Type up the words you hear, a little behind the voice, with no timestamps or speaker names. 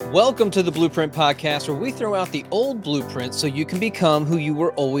Welcome to the Blueprint Podcast, where we throw out the old blueprint so you can become who you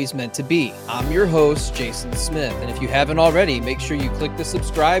were always meant to be. I'm your host, Jason Smith, and if you haven't already, make sure you click the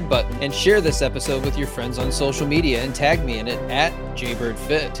subscribe button and share this episode with your friends on social media and tag me in it at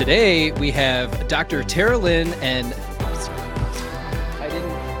JBirdFit. Today, we have Dr. Teralyn and... I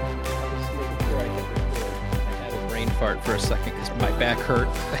had a brain fart for a second because my back hurt.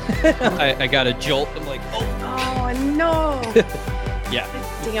 I got a jolt. I'm like, oh no. Yeah.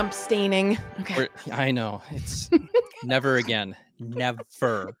 Damp staining. Okay. I know. It's never again. Never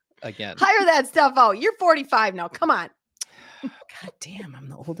again. Hire that stuff out. You're 45 now. Come on. God damn, I'm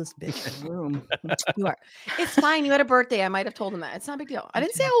the oldest bitch in the room. You are. It's fine. You had a birthday. I might have told him that. It's not a big deal. I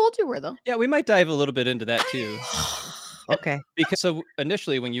didn't say how old you were, though. Yeah, we might dive a little bit into that, too. Okay. Because so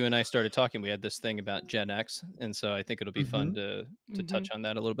initially when you and I started talking, we had this thing about Gen X. And so I think it'll be fun to touch on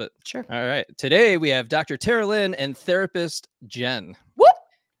that a little bit. Sure. All right. Today we have Dr. Teralyn and therapist Jenn. Whoop!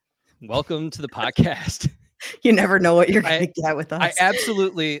 Welcome to the podcast. You never know what you're going to get with us. I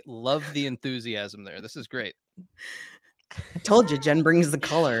absolutely love the enthusiasm there. This is great. I told you, Jen brings the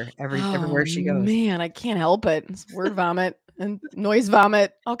color everywhere she goes. Man, I can't help it. It's word vomit and noise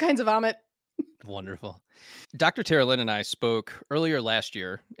vomit, all kinds of vomit. Wonderful. Dr. Teralyn and I spoke earlier last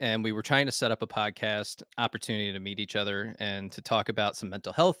year, and we were trying to set up a podcast opportunity to meet each other and to talk about some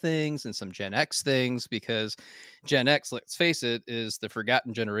mental health things and some Gen X things, because Gen X, let's face it, is the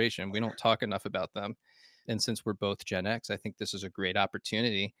forgotten generation. We don't talk enough about them. And since we're both Gen X, I think this is a great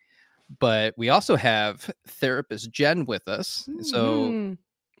opportunity. But we also have therapist Jenn with us. So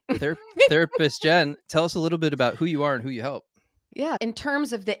therapist Jenn, tell us a little bit about who you are and who you help. Yeah. In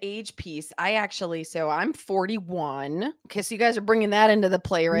terms of the age piece, so I'm 41. Okay. So you guys are bringing that into the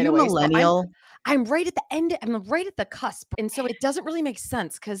play right away. Millennial. So I'm right at the end. I'm right at the cusp. And so it doesn't really make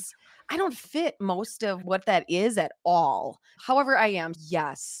sense because I don't fit most of what that is at all. However, I am.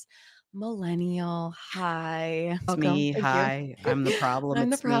 Yes. Millennial. Hi. It's me. Hi. I'm the problem. I'm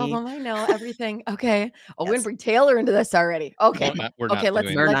the It's problem. me. I know everything. Okay. Oh, we're Yes. gonna bring Taylor into this already. Okay. We're not Okay. Let's.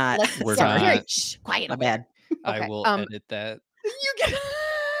 doing We're that. not. We're sorry. not. Shh, quiet. My over there. bad. I Okay, will edit that. You get.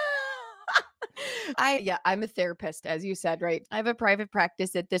 I'm a therapist, as you said, right? I have a private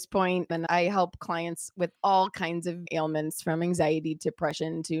practice at this point, and I help clients with all kinds of ailments, from anxiety,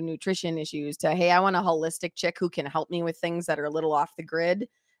 depression, to nutrition issues, to, hey, I want a holistic chick who can help me with things that are a little off the grid.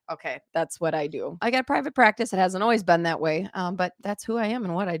 Okay, that's what I do. I got a private practice. It hasn't always been that way, but that's who I am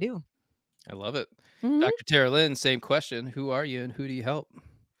and what I do. I love it. Mhm. Dr. Teralyn, same question. Who are you and who do you help?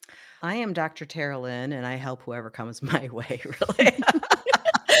 I am Dr. Teralyn, and I help whoever comes my way, really.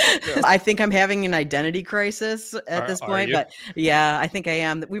 I think I'm having an identity crisis at this point, you? but yeah, I think I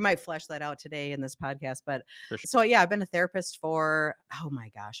am. We might flesh that out today in this podcast. But For sure. so, yeah, I've been a therapist for, oh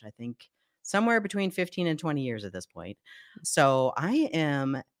my gosh, I think somewhere between 15 and 20 years at this point. So I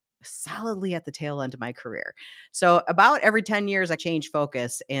am solidly at the tail end of my career. So about every 10 years, I change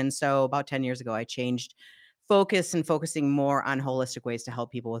focus. And so about 10 years ago, I changed focus and focusing more on holistic ways to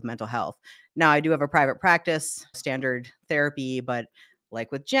help people with mental health. Now, I do have a private practice, standard therapy, but like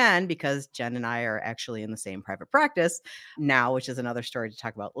with Jenn, because Jenn and I are actually in the same private practice now, which is another story to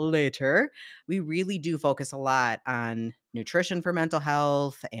talk about later, we really do focus a lot on nutrition for mental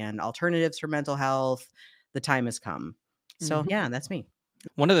health and alternatives for mental health. The time has come. So yeah, that's me.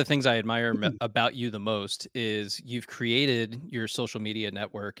 One of the things I admire about you the most is you've created your social media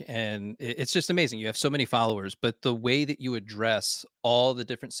network, and it's just amazing. You have so many followers, but the way that you address all the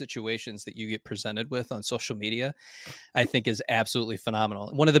different situations that you get presented with on social media, I think is absolutely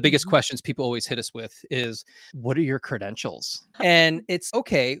phenomenal. One of the biggest questions people always hit us with is, what are your credentials? And it's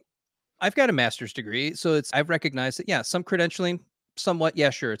okay. I've got a master's degree, so I've recognized that, yeah, some credentialing, somewhat,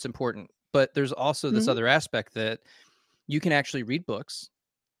 yeah, sure, it's important. But there's also this other aspect that you can actually read books.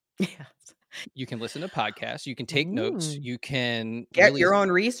 Yeah. You can listen to podcasts. You can take notes. You can Get your own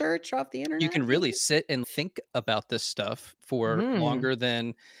research off the internet. You can really sit and think about this stuff for longer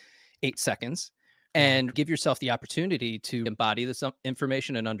than 8 seconds and give yourself the opportunity to embody this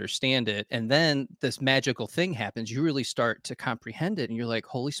information and understand it. And then this magical thing happens. You really start to comprehend it and you're like,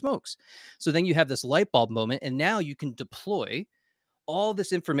 holy smokes. So then you have this light bulb moment, and now you can deploy all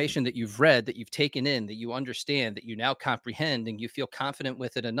this information that you've read, that you've taken in, that you understand, that you now comprehend, and you feel confident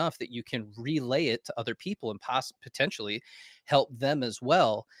with it enough that you can relay it to other people and potentially help them as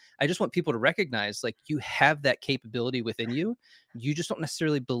well. I just want people to recognize, like, you have that capability within you. You just don't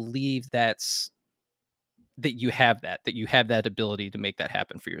necessarily believe that you have that ability to make that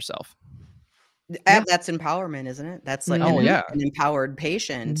happen for yourself. That's empowerment, isn't it? That's like an empowered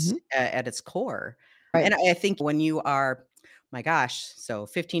patient at its core. Right. And I think when you are, my gosh, so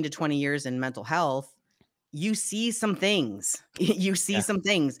 15 to 20 years in mental health, you see some things. You see some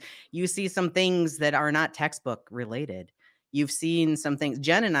things. You see some things that are not textbook related. You've seen some things.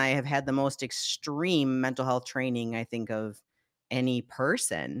 Jenn and I have had the most extreme mental health training, I think, of any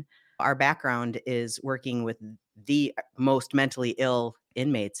person. Our background is working with the most mentally ill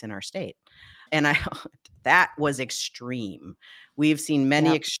inmates in our state. And that was extreme. We've seen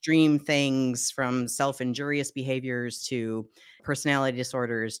many extreme things, from self-injurious behaviors to personality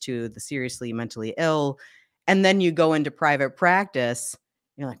disorders to the seriously mentally ill. And then you go into private practice,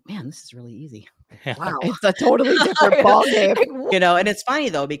 you're like, man, this is really easy. Wow. It's a totally different ballgame. And it's funny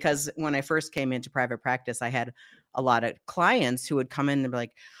though, because when I first came into private practice, I had a lot of clients who would come in and be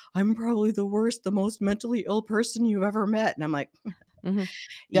like, I'm probably the worst, the most mentally ill person you've ever met. And I'm like,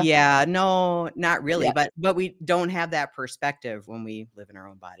 yeah, no, not really. But we don't have that perspective when we live in our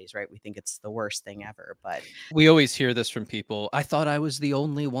own bodies, right? We think it's the worst thing ever. But we always hear this from people. I thought I was the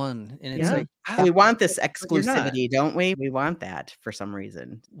only one. And it's like, we want this exclusivity, don't we? We want that for some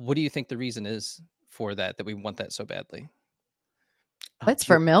reason. What do you think the reason is for that we want that so badly? It's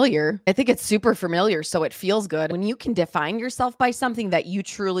familiar. I think it's super familiar. So it feels good when you can define yourself by something that you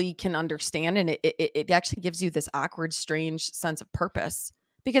truly can understand. And it actually gives you this awkward, strange sense of purpose,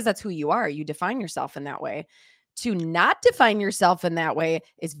 because that's who you are. You define yourself in that way. To not define yourself in that way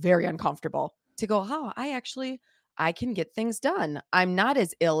is very uncomfortable. To go, oh, I can get things done. I'm not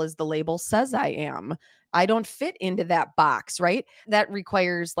as ill as the label says I am. I don't fit into that box, right? That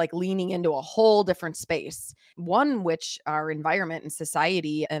requires like leaning into a whole different space. One, which our environment and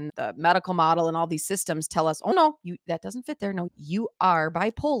society and the medical model and all these systems tell us, oh no, that doesn't fit there. No, you are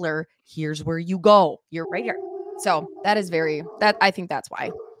bipolar. Here's where you go. You're right here. So I think that's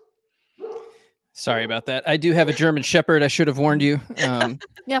why. Sorry about that. I do have a German Shepherd. I should have warned you.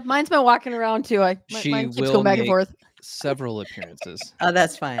 Yeah, mine's been walking around too. Mine keeps going back and forth. Several appearances. Oh,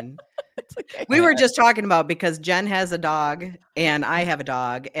 that's fine. Okay. We were just talking about, because Jenn has a dog and I have a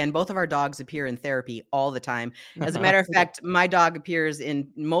dog, and both of our dogs appear in therapy all the time. As a matter of fact, my dog appears in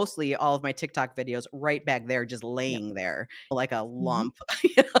mostly all of my TikTok videos right back there, just laying there like a lump.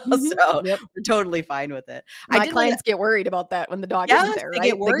 So we're totally fine with it. My clients get worried about that when the dog isn't there. They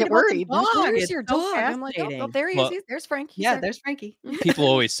right? get worried. Where's your dog? I'm like, oh, there he is. There's Frankie. There's Frankie. People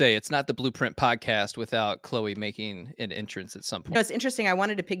always say it's not the Blueprint podcast without Chloe making an entrance at some point. It's interesting. I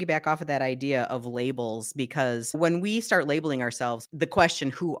wanted to piggyback off of that idea of labels, because when we start labeling ourselves, the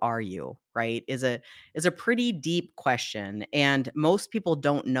question, who are you, right, is a pretty deep question. And most people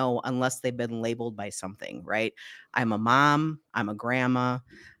don't know unless they've been labeled by something, right? I'm a mom, I'm a grandma,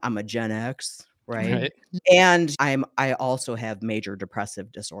 I'm a Gen X, right? And I also have major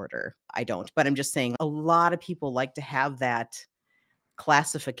depressive disorder. I don't, but I'm just saying a lot of people like to have that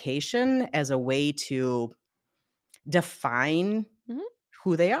classification as a way to define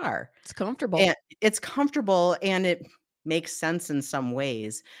who they are. It's comfortable. And it's comfortable, and it makes sense in some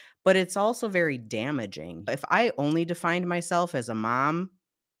ways, but it's also very damaging. If I only defined myself as a mom,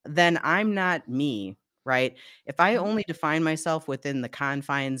 then I'm not me, right? If I only define myself within the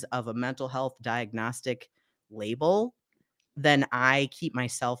confines of a mental health diagnostic label, then I keep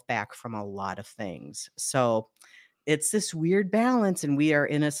myself back from a lot of things. So it's this weird balance, and we are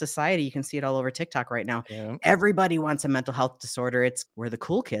in a society, you can see it all over TikTok right now. Everybody wants a mental health disorder. It's where the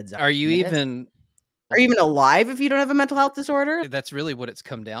cool kids are. Are you even alive if you don't have a mental health disorder? That's really what it's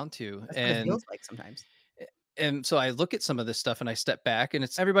come down to. That's what it feels like sometimes. And so I look at some of this stuff and I step back, and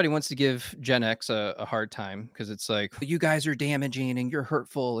it's everybody wants to give Gen X a hard time, because it's like, you guys are damaging and you're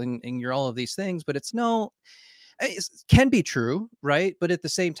hurtful and you're all of these things. But it can be true, right? But at the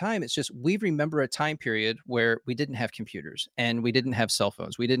same time, it's just, we remember a time period where we didn't have computers and we didn't have cell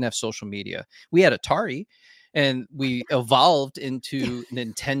phones. We didn't have social media. We had Atari, and we evolved into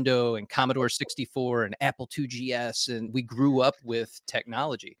Nintendo and Commodore 64 and Apple IIgs, and we grew up with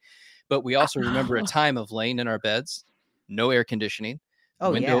technology. But we also remember a time of laying in our beds, no air conditioning,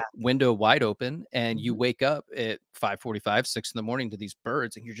 window wide open, and you wake up at 5:45, 6 in the morning to these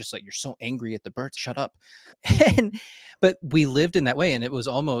birds, and you're just like, you're so angry at the birds, shut up. But we lived in that way, and it was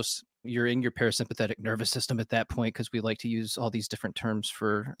almost, you're in your parasympathetic nervous system at that point, because we like to use all these different terms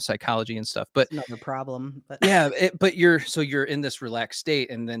for psychology and stuff. But another problem. But but you're in this relaxed state,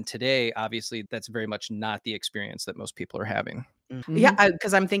 and then today, obviously, that's very much not the experience that most people are having. Yeah,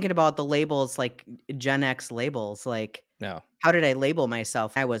 because I'm thinking about the labels, like Gen X labels. Like, how did I label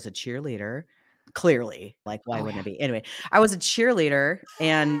myself? I was a cheerleader. Clearly, like, why wouldn't I be? Anyway, I was a cheerleader,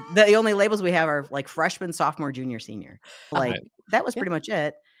 and the only labels we have are like freshman, sophomore, junior, senior. Like, that was pretty much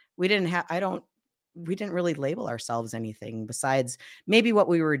it. We didn't really label ourselves anything besides maybe what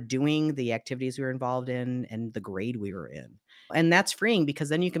we were doing, the activities we were involved in, and the grade we were in. And that's freeing, because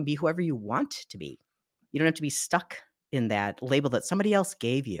then you can be whoever you want to be. You don't have to be stuck in that label that somebody else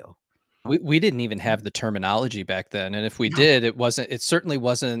gave you. We didn't even have the terminology back then, and if we did, it certainly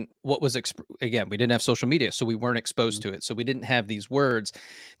wasn't what was again, we didn't have social media, so we weren't exposed to it. So we didn't have these words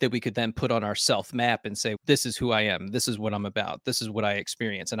that we could then put on our self map and say, this is who I am, this is what I'm about, this is what I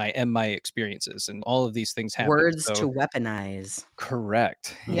experience, and I am my experiences, and all of these things happen. Words So to weaponize.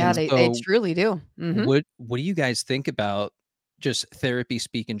 correct. Yeah, And they so truly do. Mhm. what do you guys think about just therapy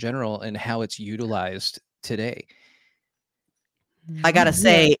speak in general and how it's utilized today? I gotta Yeah.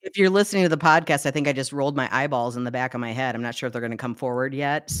 say, if you're listening to the podcast, I think I just rolled my eyeballs in the back of my head. I'm not sure if they're gonna come forward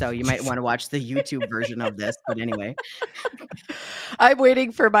yet, so you might wanna watch the YouTube version of this, but anyway. I'm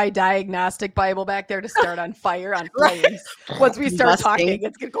waiting for my diagnostic Bible back there to start on fire on Right. flames. Once we start Combusting. talking,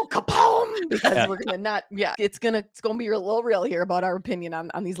 it's gonna go kaboom because Yeah. we're gonna not. Yeah, it's gonna be a little real here about our opinion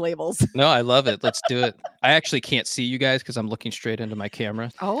on these labels. No, I love it. Let's do it. I actually can't see you guys because I'm looking straight into my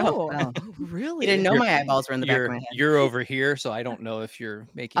camera. Oh, wow. really? You didn't know You're- my eyeballs were in the back of my head. You're over here, so I don't know if you're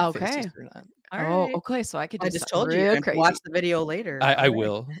making faces Okay. or not. All Oh, right. okay. So I could I do just something told you you're real gonna have to crazy. watch the video later. I All right.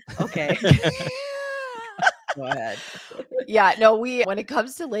 will. Okay. Go ahead. Yeah, no, when it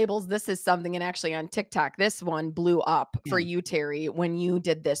comes to labels, this is something, and actually on TikTok, this one blew up for Yeah. you, Terry, when you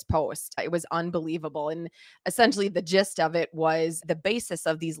did this post. It was unbelievable. And essentially, the gist of it was the basis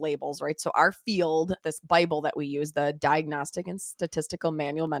of these labels, right? So, our field, this Bible that we use, the Diagnostic and Statistical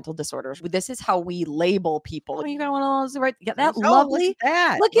Manual Mental Disorders, this is how we label people. Oh, you got one of those, right? Yeah, that Oh, lovely. look at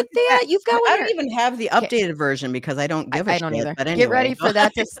that. Look at that. You've got one I here. don't even have the updated version because I don't give a I shit. don't either. But Get anyway. ready for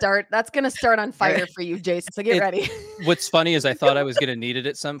that to start. That's going to start on fire for you, Jason. So get ready. What's funny is I thought I was going to need it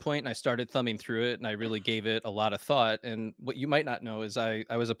at some point, and I started thumbing through it, and I really gave it a lot of thought. And what you might not know is I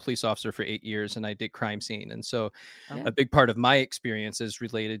was a police officer for 8 years, and I did crime scene. And so Oh. a big part of my experience is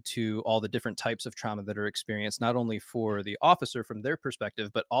related to all the different types of trauma that are experienced, not only for the officer from their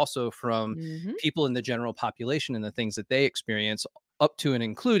perspective, but also from Mhm. people in the general population and the things that they experience, up to and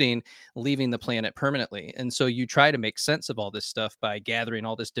including leaving the planet permanently. And so you try to make sense of all this stuff by gathering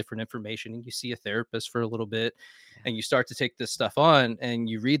all this different information, and you see a therapist for a little bit, and you start to take this stuff on, and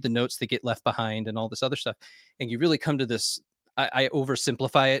you read the notes that get left behind and all this other stuff, and you really come to this. I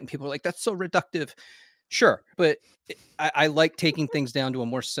oversimplify it, and people are like, that's so reductive. Sure, but I like taking things down to a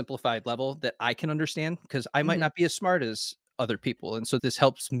more simplified level that I can understand, because I might Mhm. not be as smart as other people. And so this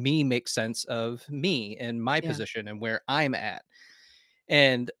helps me make sense of me and my Yeah. position and where I'm at.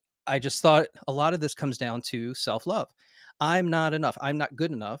 And I just thought a lot of this comes down to self-love. I'm not enough. I'm not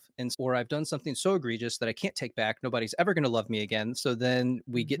good enough. Or I've done something so egregious that I can't take back. Nobody's ever going to love me again. So then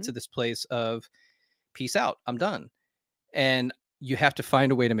we get Mhm. to this place of peace out. I'm done. And you have to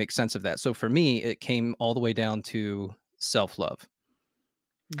find a way to make sense of that. So for me, it came all the way down to self-love.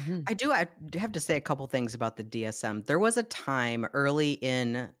 Mhm. I have to say a couple things about the DSM. There was a time early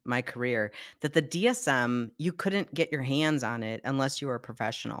in my career that the DSM, you couldn't get your hands on it unless you were a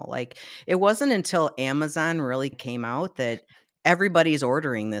professional. Like, it wasn't until Amazon really came out that everybody's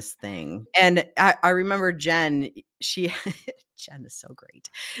ordering this thing. And I remember Jenn, she Jenn is so great.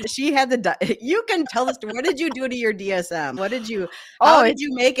 She had you can tell us, what did you do to your DSM? How Oh, did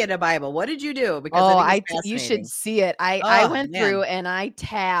you make it a Bible? What did you do? Because Oh, I think it's you should fascinating. see it. I Oh, went man. through and I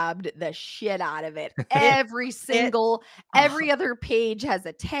tabbed the shit out of it. Every Oh, other page has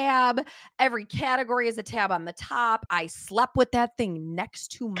a tab. Every category has a tab on the top. I slept with that thing next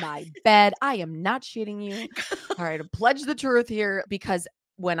to my bed. I am not shitting you. All right, I pledge the truth here, because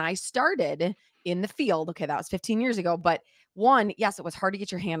when I started in the field, okay, that was 15 years ago, but one, yes, it was hard to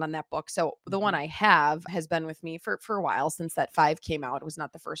get your hand on that book. So the one Mhm. I have has been with me for a while, since that 5 came out. It was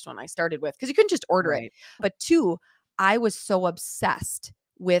not the first one I started with, because you couldn't just order it. Right. But two, I was so obsessed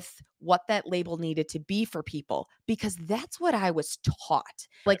with what that label needed to be for people, because that's what I was taught.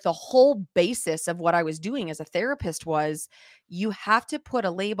 Like, the whole basis of what I was doing as a therapist was, you have to put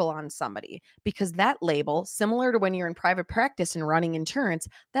a label on somebody, because that label, similar to when you're in private practice and running insurance,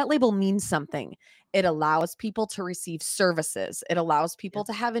 that label means something. It allows people to receive services. It allows people Yep.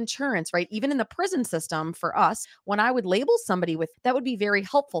 to have insurance, right? Even in the prison system for us, when I would label somebody with that, would be very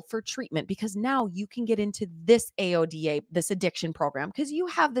helpful for treatment, because now you can get into this AODA, this addiction program, because you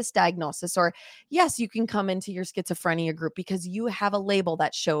have this diagnosis. Or yes, you can come into your schizophrenia group because you have a label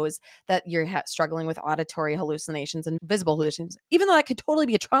that shows that you're struggling with auditory hallucinations and visible hallucinations, even though that could totally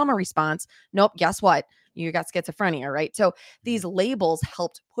be a trauma response. Nope. Guess what? You got schizophrenia, right? So these labels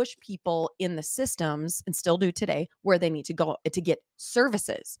helped push people in the systems, and still do today, where they need to go to get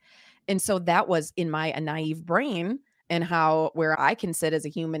services. And so that was in my naive brain, and where I can sit as a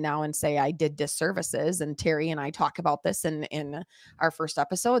human now and say I did disservices. And Terry and I talk about this in our first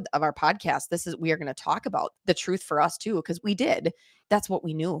episode of our podcast. We are going to talk about the truth for us too, because we did. That's what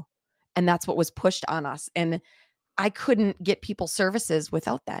we knew. And that's what was pushed on us. And I couldn't get people services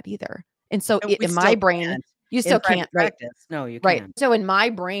without that either. And so And we in still my brain, can't you in still can't, private right? practice. No, you Right. can't. So in my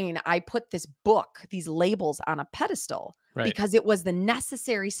brain, I put this book, these labels on a pedestal Right. because it was the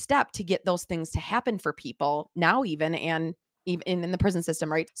necessary step to get those things to happen for people now, even in the prison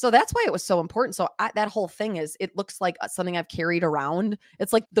system, right? So that's why it was so important. So that whole thing it looks like something I've carried around.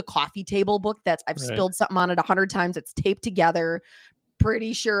 It's like the coffee table book I've Right. spilled something on it 100 times. It's taped together.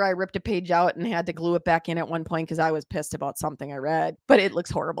 Pretty sure I ripped a page out and had to glue it back in at one point because I was pissed about something I read, but it looks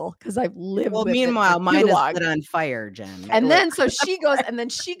horrible because I've lived Well, with it meanwhile, for mine too is long. lit on fire, Jen. And then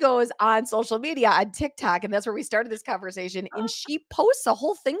she goes on social media on TikTok, and that's where we started this conversation. And she posts a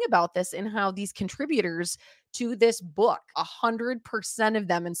whole thing about this and how these contributors to this book, 100% of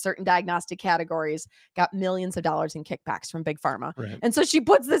them in certain diagnostic categories, got millions of dollars in kickbacks from Big Pharma. Right. And so she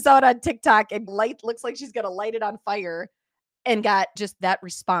puts this out on TikTok, and looks like she's gonna light it on fire, and got just that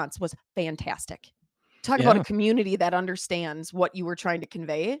response was fantastic. Talk about a community that understands what you were trying to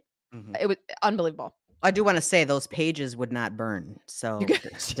convey. Mhm. It was unbelievable. I do want to say those pages would not burn. So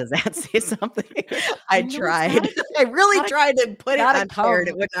does that say something? I tried. I really tried to put it on fire and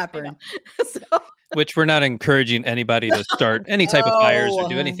it would not burn. Which we're not encouraging anybody to start any type of fires or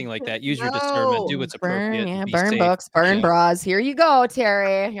do anything like that. Use your discernment, do what's appropriate. Burn books, burn bras. Here you go,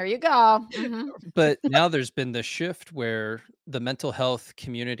 Terry. Here you go. Mm-hmm. But now there's been the shift where the mental health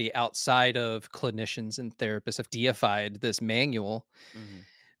community outside of clinicians and therapists have deified this manual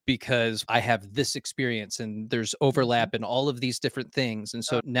because I have this experience and there's overlap in all of these different things. And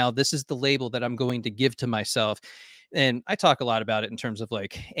so now this is the label that I'm going to give to myself. And I talk a lot about it in terms of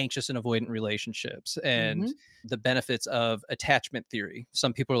like anxious and avoidant relationships and the benefits of attachment theory.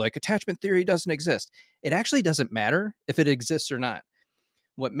 Some people are like, attachment theory doesn't exist. It actually doesn't matter if it exists or not.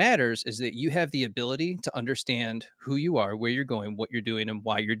 What matters is that you have the ability to understand who you are, where you're going, what you're doing, and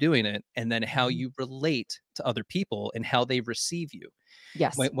why you're doing it, and then how you relate to other people and how they receive you.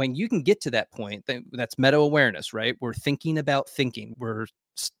 Yes. When you can get to that point, that's meta awareness, right? We're thinking about thinking. We're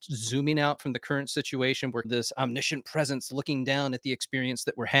zooming out from the current situation. We're this omniscient presence looking down at the experience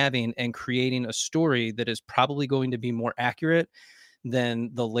that we're having and creating a story that is probably going to be more accurate than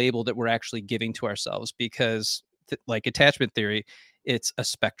the label that we're actually giving to ourselves. Because like attachment theory, it's a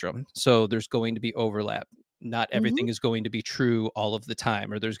spectrum. So there's going to be overlap. Not everything is going to be true all of the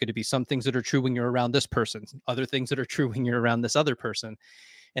time, or there's going to be some things that are true when you're around this person, other things that are true when you're around this other person.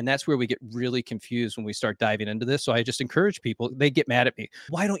 And that's where we get really confused when we start diving into this. So I just encourage people, they get mad at me.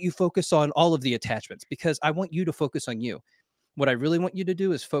 Why don't you focus on all of the attachments? Because I want you to focus on you. What I really want you to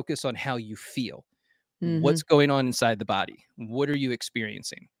do is focus on how you feel. What's going on inside the body? What are you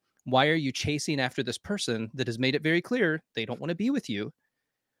experiencing? Why are you chasing after this person that has made it very clear they don't want to be with you?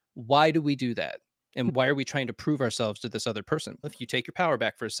 Why do we do that? And why are we trying to prove ourselves to this other person? If you take your power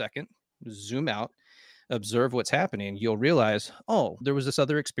back for a second, zoom out, observe what's happening, you'll realize, oh, there was this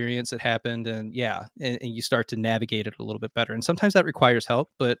other experience that happened. And and you start to navigate it a little bit better. And sometimes that requires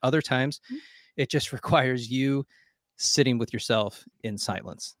help, but other times it just requires you sitting with yourself in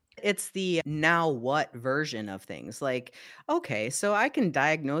silence. It's the now what version of things. Like, okay, so I can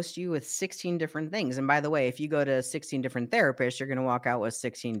diagnose you with 16 different things. And by the way, if you go to 16 different therapists, you're going to walk out with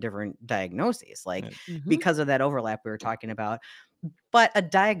 16 different diagnoses, like because of that overlap we were talking about. But a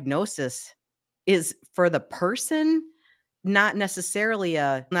diagnosis is for the person, not necessarily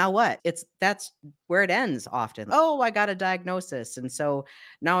a now what. That's where it ends often. Oh, I got a diagnosis. And so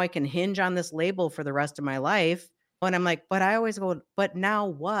now I can hinge on this label for the rest of my life. And I'm like, but I always go, but now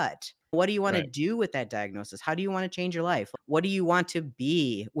what? What do you want to do with that diagnosis? How do you want to change your life? What do you want to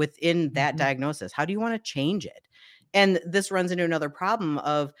be within that diagnosis? How do you want to change it? And this runs into another problem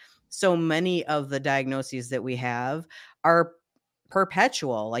of so many of the diagnoses that we have are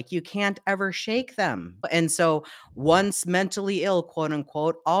perpetual. Like you can't ever shake them. And so once mentally ill, quote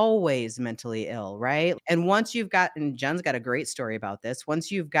unquote, always mentally ill, right? And once you've got, and Jen's got a great story about this, once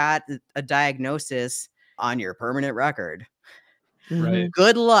you've got a diagnosis on your permanent record,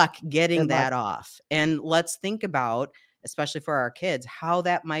 good luck getting that off. And let's think about, especially for our kids, how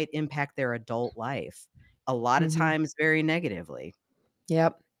that might impact their adult life. A lot of times very negatively.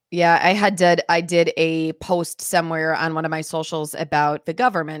 Yep. Yeah, I did a post somewhere on one of my socials about the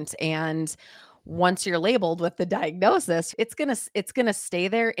government, and once you're labeled with the diagnosis, it's going to stay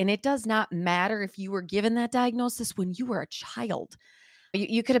there, and it does not matter if you were given that diagnosis when you were a child.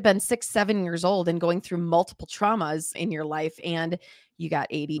 You could have been 6, 7 years old and going through multiple traumas in your life, and you got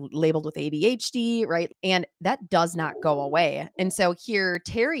labeled with ADHD, right? And that does not go away. And so here,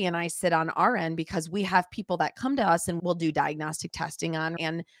 Terry and I sit on our end because we have people that come to us and we'll do diagnostic testing on.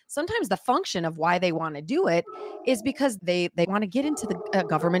 And sometimes the function of why they want to do it is because they want to get into the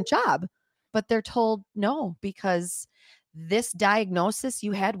government job, but they're told no, because this diagnosis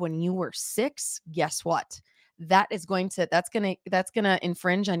you had when you were 6, guess what? That's going to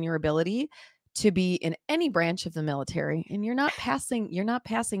infringe on your ability to be in any branch of the military, and you're not passing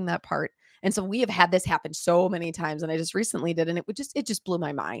that part. And so we have had this happen so many times, and I just recently did, and it just blew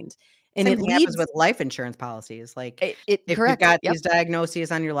my mind. And Same it thing happens leads with life insurance policies. Like it if you've correct. got Yep. these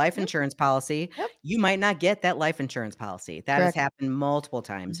diagnoses on your life Yep. insurance policy, Yep. you might not get that life insurance policy. That has Correct. happened multiple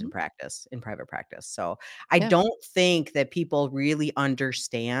times in Mhm. practice, in private practice. So I Yeah. don't think that people really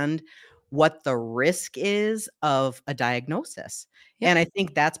understand what the risk is of a diagnosis. Yep. And I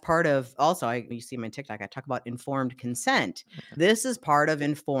think that's part of also, you see my TikTok, I talk about informed consent. This is part of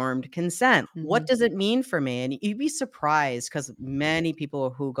informed consent. What Mhm. does it mean for me? And you'd be surprised because many people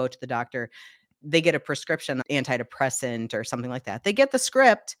who go to the doctor, they get a prescription antidepressant or something like that. They get the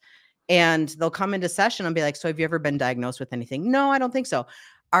script and they'll come into session and be like, so have you ever been diagnosed with anything? No, I don't think so.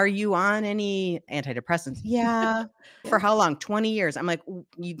 Are you on any antidepressants? Yeah. For how long? 20 years. I'm like,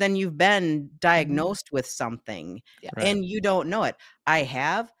 then you've been diagnosed with something Yeah. Right. and you don't know it. I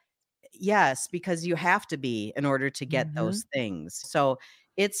have. Yes, because you have to be in order to get those things. So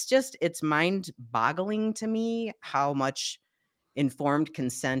it's mind boggling to me how much informed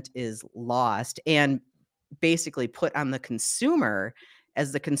consent is lost and basically put on the consumer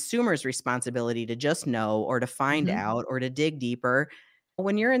as the consumer's responsibility to just know or to find out or to dig deeper.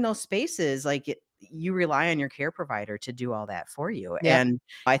 When you're in those spaces, you rely on your care provider to do all that for you. Yep. And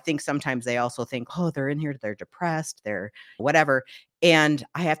I think sometimes they also think, oh, they're in here, they're depressed, they're whatever. And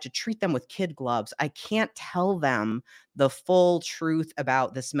I have to treat them with kid gloves. I can't tell them the full truth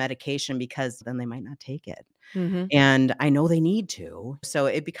about this medication because then they might not take it. Mhm. And I know they need to. So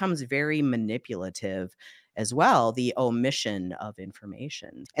it becomes very manipulative as well, the omission of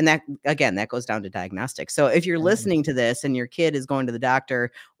information. And that, again, that goes down to diagnostics. So if you're listening to this and your kid is going to the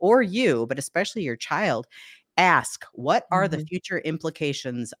doctor or you, but especially your child, ask, what are the future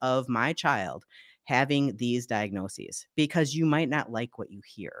implications of my child having these diagnoses? Because you might not like what you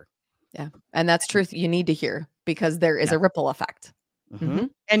hear. Yeah. And that's truth you need to hear because there is Yeah. a ripple effect. Mhm.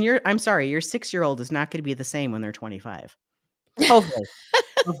 And I'm sorry, your 6-year-old is not going to be the same when they're 25. Hopefully.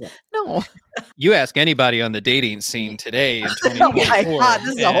 Hopefully. No. You ask anybody on the dating scene today in Oh my 2024, God,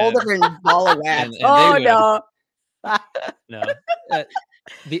 this is a whole different ball of wax. and Oh, they would. no. No.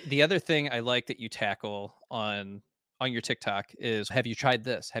 The other thing I like that you tackle on your TikTok is, have you tried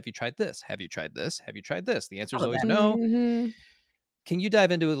this? Have you tried this? Have you tried this? Have you tried this? The answer is All of always that. no. Mhm. Can you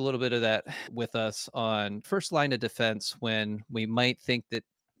dive into a little bit of that with us on first line of defense when we might think that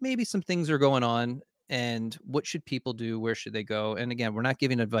maybe some things are going on, and what should people do? Where should they go? And again, we're not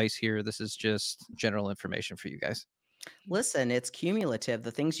giving advice here. This is just general information for you guys. Listen, it's cumulative.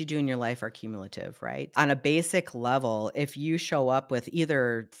 The things you do in your life are cumulative, right? On a basic level, if you show up with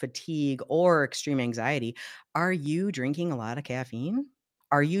either fatigue or extreme anxiety, are you drinking a lot of caffeine?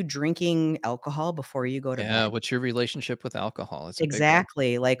 Are you drinking alcohol before you go to Yeah. bed? What's your relationship with alcohol? It's a big one.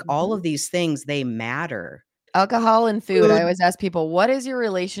 Exactly. Like all of these things, they matter. Alcohol and food. I Food. always ask people, what is your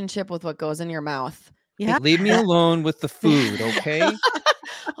relationship with what goes in your mouth? Yeah. Leave me alone with the food, okay?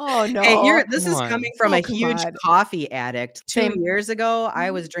 Oh, no. Hey, this Come is on. coming from Oh, a come huge on. coffee addict. 2 Same. years ago, I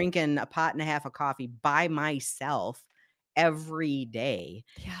Mhm. was drinking a pot and a half of coffee by myself every day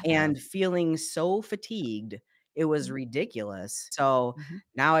Yeah. and feeling so fatigued. It was Mhm. ridiculous. So Mhm.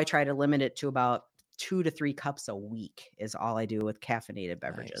 now I try to limit it to about 2 to 3 cups a week is all I do with caffeinated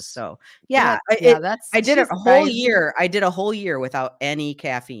beverages. Nice. So yeah, That's I did a she's whole guys. year. I did a whole year without any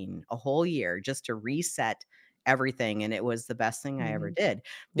caffeine, a whole year just to reset everything. And it was the best thing I ever Mhm. did Yeah,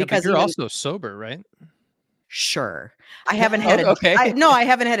 but because you're even also sober, right? sure. I haven't had Okay. I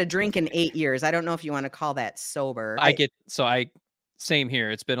haven't had a drink in 8 years. I don't know if you wanna call that sober. Same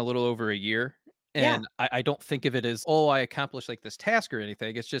here. It's been a little over a year, Yeah, and I don't think of it as, oh, I accomplished like this task or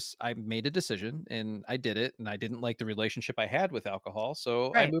anything. It's just I made a decision and I did it, and I didn't like the relationship I had with alcohol, so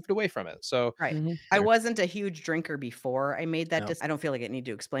I right, moved away from it. So right. Mhm. I there. wasn't a huge drinker before I made that No. I don't feel like I need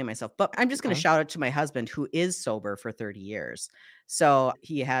to explain myself, but I'm just gonna Uh-huh. shout out to my husband who is sober for 30 years. So,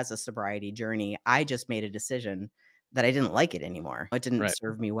 he has a sobriety journey. I just made a decision that I didn't like it anymore. It didn't Right.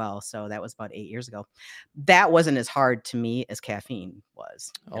 serve me well, so that was about 8 years ago. That wasn't as hard to me as caffeine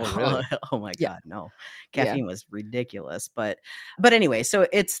was. Oh, really? Oh my Yeah. god, no. Yeah. Caffeine was ridiculous, but anyway, so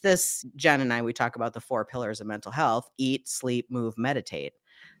it's this Jen and I, we talk about the 4 pillars of mental health: eat, sleep, move, meditate.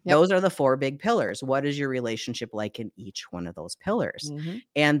 Yep. Those are the 4 big pillars. What is your relationship like in each one of those pillars?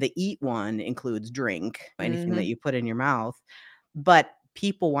 And the eat one includes drink, anything that you put in your mouth. But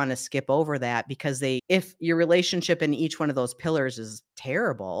people want to skip over that because if your relationship in each one of those pillars is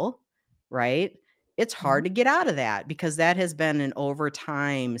terrible, right? It's hard to get out of that because that has been an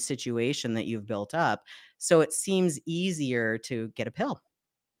overtime situation that you've built up. So it seems easier to get a pill.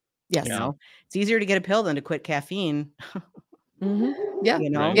 Yes. You know, it's easier to get a pill than to quit caffeine. Yeah. You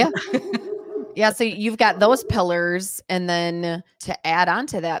know? Yeah. Yeah. So you've got those pillars. And then to add on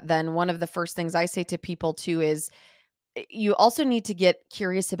to that, then one of the first things I say to people too is you also need to get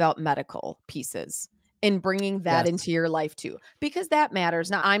curious about medical pieces and bringing that into your life too, because that matters.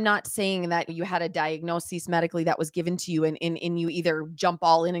 Now, I'm not saying that you had a diagnosis medically that was given to you and you either jump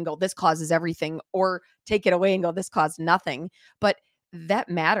all in and go, this causes everything, or take it away and go, this caused nothing. But that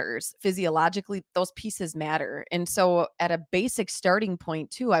matters physiologically. Those pieces matter. And so at a basic starting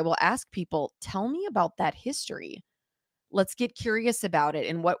point too, I will ask people, tell me about that history. Let's get curious about it.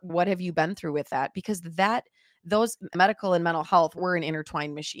 And what have you been through with that? Because those medical and mental health, we're an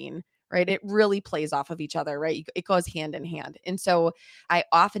intertwined machine, right? It really plays off of each other, right? It goes hand in hand. And so I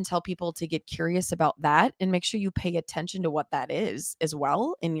often tell people to get curious about that and make sure you pay attention to what that is as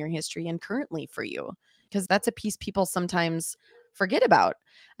well in your history and currently for you, because that's a piece people sometimes forget about.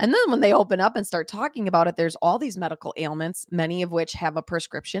 And then when they open up and start talking about it, there's all these medical ailments, many of which have a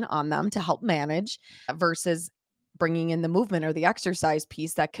prescription on them to help manage, versus bringing in the movement or the exercise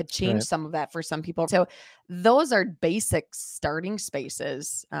piece that could change some of that for some people. So those are basic starting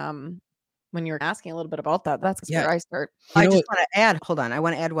spaces. When you're asking a little bit about that, that's where I start. I just want to add, hold on. I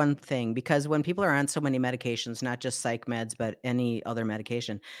want to add one thing, because when people are on so many medications, not just psych meds, but any other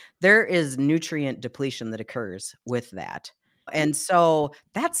medication, there is nutrient depletion that occurs with that. And so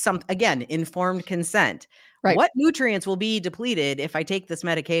that's again, informed consent. Right. What nutrients will be depleted if I take this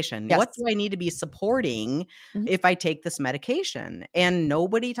medication? What do I need to be supporting if I take this medication? And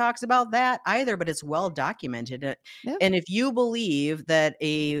nobody talks about that either, but it's well documented. And if you believe that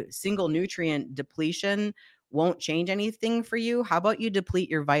a single nutrient depletion won't change anything for you, how about you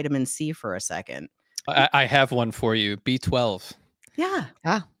deplete your vitamin C for a second? I have one for you. B12. Yeah.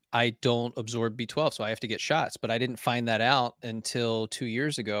 I don't absorb B12, so I have to get shots. But I didn't find that out until 2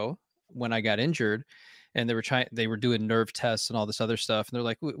 years ago when I got injured. And they were doing nerve tests and all this other stuff. And they're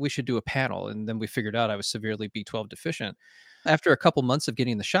like, we should do a panel. And then we figured out I was severely B12 deficient. After a couple months of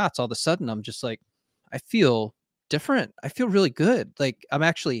getting the shots, all of a sudden, I'm just like, I feel different. I feel really good. Like, I'm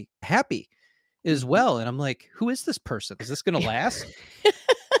actually happy as well. And I'm like, who is this person? Is this going to last?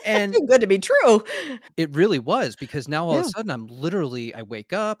 And good to be true. It really was, because now all of a sudden I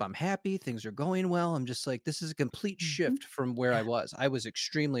wake up, I'm happy, things are going well. I'm just like, this is a complete shift from where I was. I was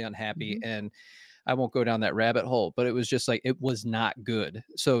extremely unhappy, and I won't go down that rabbit hole, but it was just like, it was not good.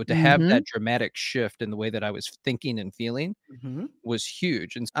 So to have that dramatic shift in the way that I was thinking and feeling was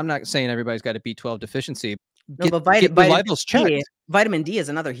huge. And I'm not saying everybody's got a B12 deficiency. No, but vitamin D is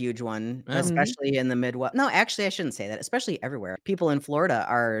another huge one, Yeah. especially in the Midwest. No, actually, I shouldn't say that. Especially everywhere. People in Florida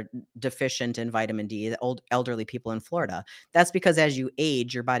are deficient in vitamin D, the elderly people in Florida. That's because as you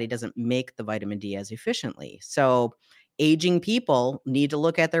age, your body doesn't make the vitamin D as efficiently. So aging people need to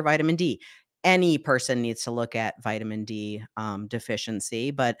look at their vitamin D. Any person needs to look at vitamin D deficiency.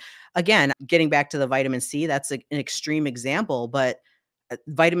 But again, getting back to the vitamin C, that's an extreme example, but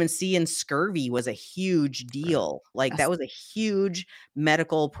vitamin C and scurvy was a huge deal. Like that was a huge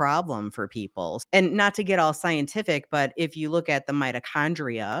medical problem for people. And not to get all scientific, but if you look at the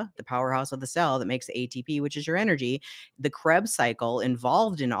mitochondria, the powerhouse of the cell that makes ATP, which is your energy, the Krebs cycle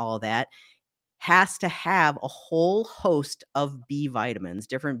involved in all of that has to have a whole host of B vitamins,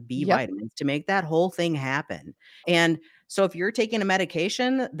 different B vitamins to make that whole thing happen. And so if you're taking a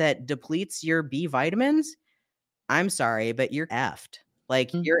medication that depletes your B vitamins, I'm sorry, but you're effed.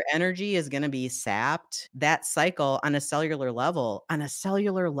 Like your energy is going to be sapped. That cycle on a cellular level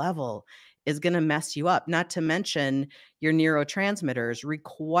is going to mess you up. Not to mention your neurotransmitters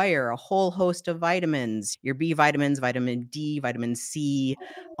require a whole host of vitamins, your B vitamins, vitamin D, vitamin C,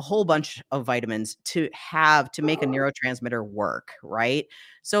 a whole bunch of vitamins to make a neurotransmitter work, right?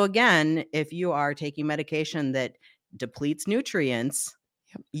 So again, if you are taking medication that depletes nutrients,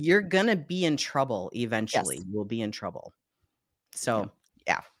 you're going to be in trouble eventually. You will be in trouble. So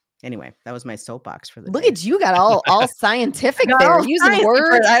anyway, that was my soapbox for the Look day. at you, got all scientific there, using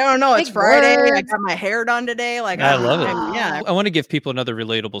words. I don't know. It's Friday. I got my hair done today. Like I love it. Yeah, I want to give people another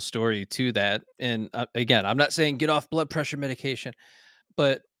relatable story to that. And again, I'm not saying get off blood pressure medication,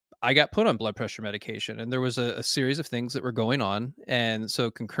 but I got put on blood pressure medication, and there was a series of things that were going on. And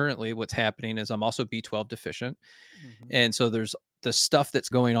so concurrently, what's happening is I'm also B12 deficient, and so there's the stuff that's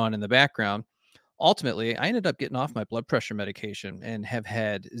going on in the background. Ultimately, I ended up getting off my blood pressure medication and have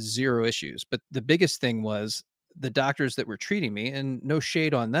had zero issues. But the biggest thing was the doctors that were treating me, and no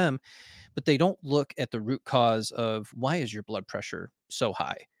shade on them, but they don't look at the root cause of why is your blood pressure so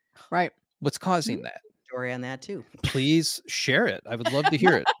high? Right. What's causing that? Story on that too. Please share it. I would love to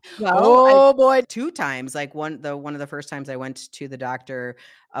hear it. Well, Oh boy. 2 times, like one of the first times I went to the doctor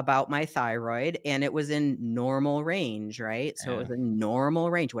about my thyroid, and it was in normal range, right? So it Yeah. was in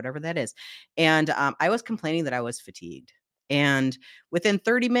normal range, whatever that is. And I was complaining that I was fatigued. And within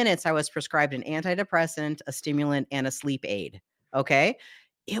 30 minutes, I was prescribed an antidepressant, a stimulant, and a sleep aid. Okay.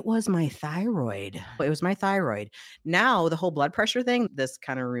 It was my thyroid. It was my thyroid. Now, the whole blood pressure thing, this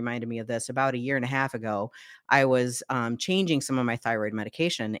kind of reminded me of this. About a year and a half ago, I was changing some of my thyroid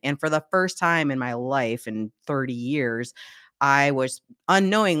medication. And for the first time in my life in 30 years, I was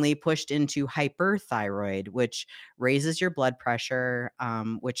unknowingly pushed into hyperthyroid, which raises your blood pressure,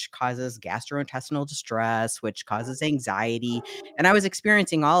 which causes gastrointestinal distress, which causes anxiety. And I was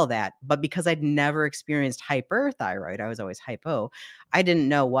experiencing all of that. But because I'd never experienced hyperthyroid, I was always hypo, I didn't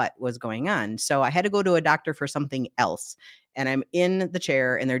know what was going on. So I had to go to a doctor for something else. And I'm in the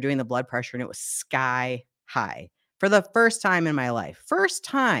chair and they're doing the blood pressure, and it was sky high for the first time in my life. First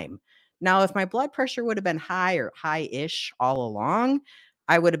time. Now, if my blood pressure would have been high or high-ish all along,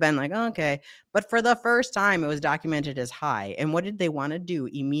 I would have been like, "Oh, okay." But for the first time, it was documented as high. And what did they want to do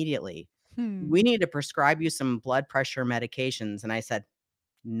immediately? We need to prescribe you some blood pressure medications. And I said,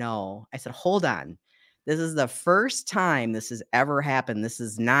 no. I said, hold on. This is the first time this has ever happened. This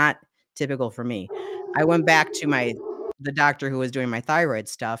is not typical for me. I went back to the doctor who was doing my thyroid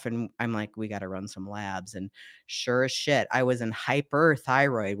stuff, and I'm like, we got to run some labs. And sure as shit, I was in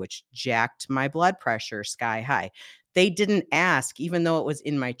hyperthyroid, which jacked my blood pressure sky high. They didn't ask, even though it was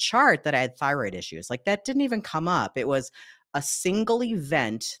in my chart that I had thyroid issues. Like that didn't even come up. It was a single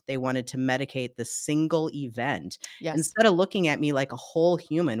event. They wanted to medicate the single event. Yes. Instead of looking at me like a whole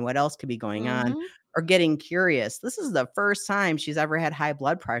human, what else could be going on, or getting curious. This is the first time she's ever had high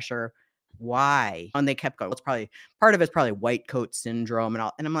blood pressure. Why? And they kept going. It's probably part of it's probably white coat syndrome and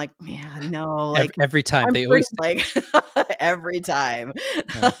all. And I'm like, yeah, no, like Every time I'm they pretty, always like every time.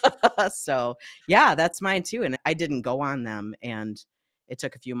 Yeah. So yeah, that's mine too. And I didn't go on them, and it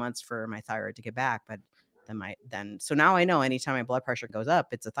took a few months for my thyroid to get back, but so now I know anytime my blood pressure goes up,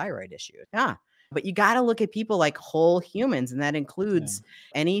 it's a thyroid issue. Yeah. But you got to look at people like whole humans, and that includes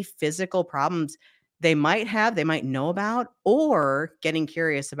any physical problems they might have, they might know about, or getting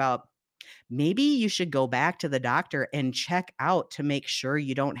curious about. Maybe you should go back to the doctor and check out to make sure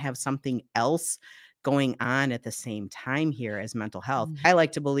you don't have something else going on at the same time here as mental health. I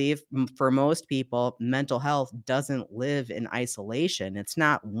like to believe for most people, mental health doesn't live in isolation. It's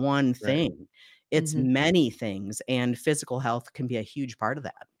not one thing. It's many things, and physical health can be a huge part of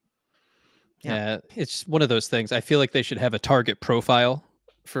that. Yeah, it's one of those things. I feel like they should have a target profile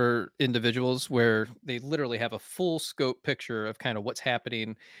for individuals where they literally have a full scope picture of kind of what's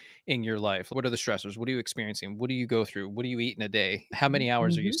happening in your life. What are the stressors? What are you experiencing? What do you go through? What do you eat in a day? How many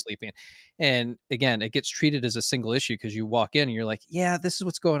hours are you sleeping? And again, it gets treated as a single issue because you walk in and you're like, yeah, this is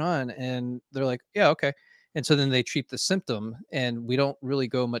what's going on. And they're like, yeah, okay. And so then they treat the symptom, and we don't really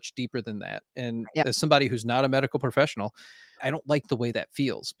go much deeper than that. And as somebody who's not a medical professional, I don't like the way that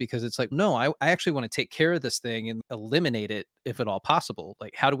feels, because it's like, no, I actually want to take care of this thing and eliminate it if at all possible.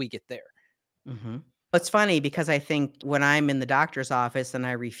 Like, how do we get there? It's funny because I think when I'm in the doctor's office and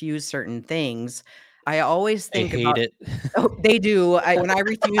I refuse certain things, I always I think hate about. it. Oh, they do. When I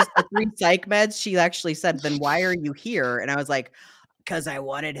refused the 3 psych meds, she actually said, "Then why are you here?" And I was like, "'Cause I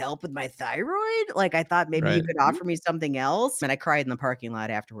wanted help with my thyroid? Like, I thought maybe you Right. could offer me something else." And I cried in the parking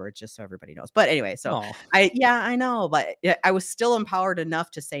lot afterwards, just so everybody knows. But anyway, so Oh, I know, but I was still empowered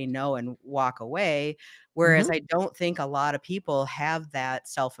enough to say no and walk away, whereas I don't think a lot of people have that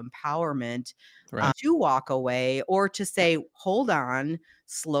self-empowerment, right. to walk away or to say, "Hold on,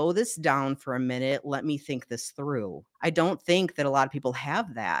 slow this down for a minute. Let me think this through." I don't think that a lot of people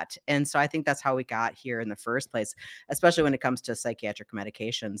have that. And so I think that's how we got here in the first place, especially when it comes to psychiatric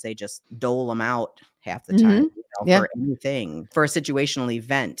medications. They just dole them out half the time, for anything, for a situational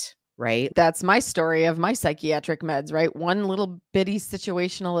event, right? That's my story of my psychiatric meds, right? One little bitty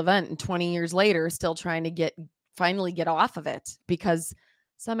situational event, and 20 years later, still trying to finally get off of it because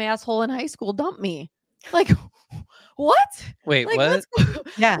some asshole in high school dumped me. Like, what? Wait, Like, what?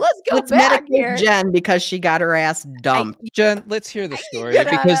 Yeah. let's go Let's back medicate here. Jen because she got her ass dumped. Jen, let's hear the You story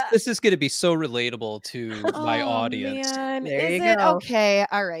because gotta. this is going to be so relatable to my Oh audience. man, There is you it go. okay?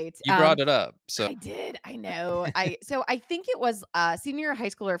 All right. You brought it up, so I did. I know. I think it was senior year of high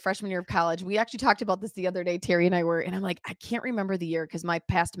school or freshman year of college. We actually talked about this the other day. Terry and I were, and I'm like, I can't remember the year because my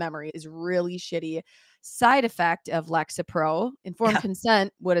past memory is really shitty. Side effect of Lexapro. Informed Yeah.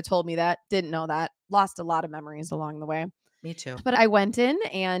 consent would have told me that. Didn't know that. Lost a lot of memories along the way. Me too. But I went in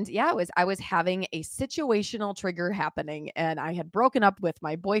and yeah, I was having a situational trigger happening and I had broken up with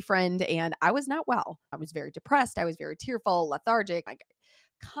my boyfriend and I was not well. I was very depressed. I was very tearful, lethargic, like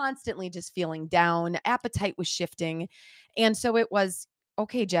constantly just feeling down. Appetite was shifting. And so it was,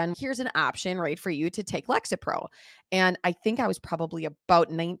 okay, Jen, here's an option, right, for you to take Lexapro. And I think I was probably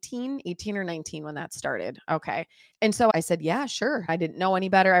about 18 or 19 when that started. Okay. And so I said, yeah, sure. I didn't know any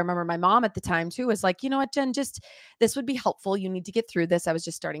better. I remember my mom at the time too was like, you know what, Jen, just this would be helpful. You need to get through this. I was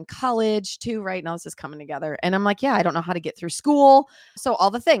just starting college too, right? Now this is coming together. And I'm like, yeah, I don't know how to get through school. So all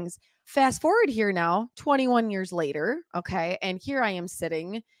the things. Fast forward here now, 21 years later. Okay. And here I am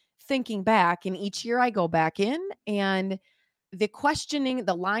sitting thinking back. And each year I go back in and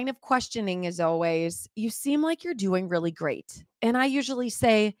the line of questioning is always, you seem like you're doing really great. And I usually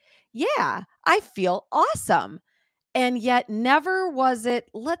say, yeah, I feel awesome. And yet never was it,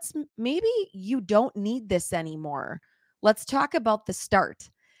 maybe you don't need this anymore. Let's talk about the start.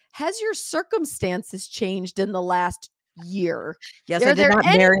 Has your circumstances changed in the last year? Yes, I Are did there not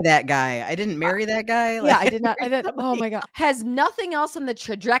any marry that guy. I didn't marry that guy. yeah, Like, I did not. I I married did. Oh my somebody God. Has nothing else in the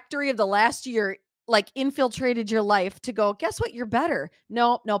trajectory of the last year like infiltrated your life to go, guess what? You're better.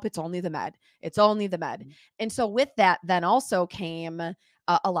 Nope. It's only the med. It's only the med. Mhm. And so with that, then also came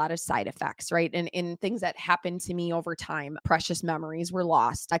a lot of side effects, right? And in things that happened to me over time, precious memories were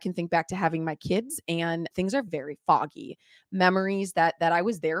lost. I can think back to having my kids and things are very foggy. Memories that I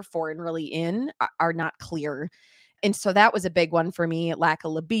was there for and really in are not clear. And so that was a big one for me. Lack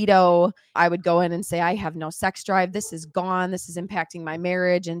of libido. I would go in and say, I have no sex drive. This is gone. This is impacting my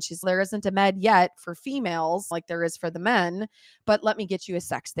marriage. And there isn't a med yet for females like there is for the men, but let me get you a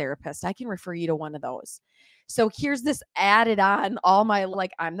sex therapist. I can refer you to one of those. So here's this added on all my,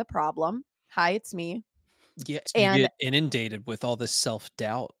 like, I'm the problem. Hi, it's me. yes, you And get inundated with all this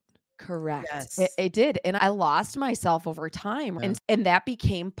self-doubt. correct. It, Yes. it did. And I lost myself over time. Yeah. And that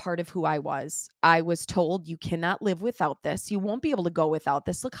became part of who I was. I was told you cannot live without this. You won't be able to go without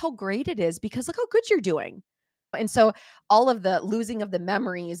this. Look how great it is because look how good you're doing. And so all of the losing of the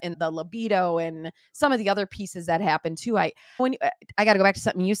memories and the libido and some of the other pieces that happened too. I got to go back to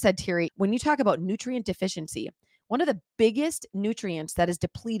something you said, Terry. When you talk about nutrient deficiency, one of the biggest nutrients that is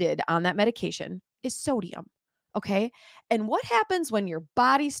depleted on that medication is sodium. Okay. And what happens when your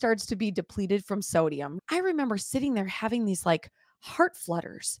body starts to be depleted from sodium? I remember sitting there having these like heart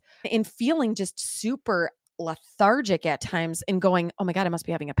flutters and feeling just super lethargic at times and going, oh my God, I must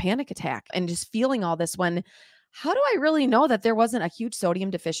be having a panic attack and just feeling all this when how do I really know that there wasn't a huge sodium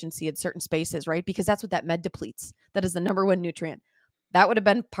deficiency in certain spaces, right? Because that's what that med depletes. That is the number one nutrient. That would have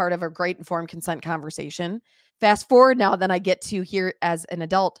been part of a great informed consent conversation. Fast forward now, then I get to here as an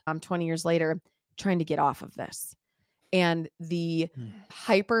adult, I'm 20 years later, trying to get off of this. And the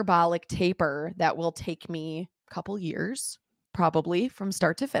hyperbolic taper that will take me a couple years, probably from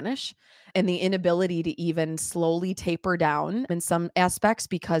start to finish, and the inability to even slowly taper down in some aspects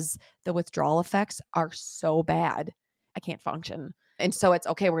because the withdrawal effects are so bad. I can't function. And so it's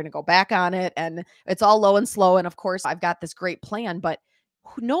okay, we're going to go back on it. And it's all low and slow. And of course, I've got this great plan, but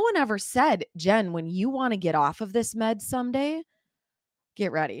no one ever said, Jen, when you want to get off of this med someday,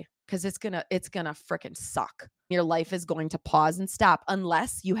 get ready because it's gonna freaking suck. Your life is going to pause and stop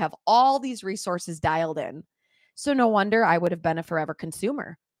unless you have all these resources dialed in. So no wonder I would have been a forever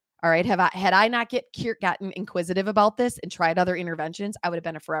consumer. All right. Had I not gotten inquisitive about this and tried other interventions, I would have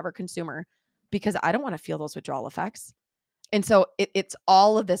been a forever consumer because I don't want to feel those withdrawal effects. And so it's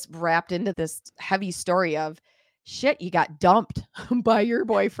all of this wrapped into this heavy story of shit, you got dumped by your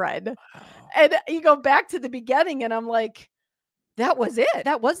boyfriend. Wow. And you go back to the beginning and I'm like, that was it.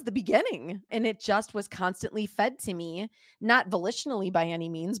 That was the beginning. And it just was constantly fed to me, not volitionally by any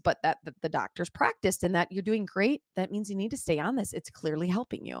means, but that the doctors practiced and that you're doing great. That means you need to stay on this. It's clearly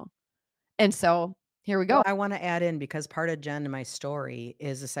helping you. And so here we go. Well, I want to add in because part of Jen and my story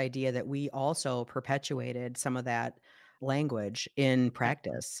is this idea that we also perpetuated some of that language in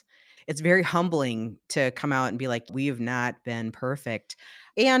practice. It's very humbling to come out and be like, we have not been perfect.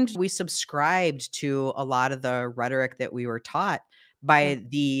 And we subscribed to a lot of the rhetoric that we were taught by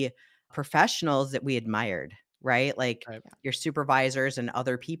the professionals that we admired, right? Like Right. your supervisors and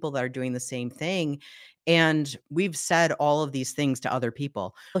other people that are doing the same thing. And we've said all of these things to other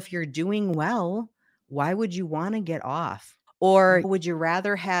people. If you're doing well, why would you want to get off? Or would you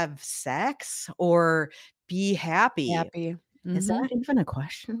rather have sex or be happy? Happy. Is that even a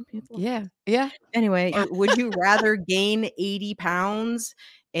question, people? Yeah. Yeah. Anyway, would you rather gain 80 pounds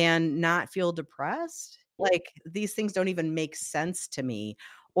and not feel depressed? Like, these things don't even make sense to me.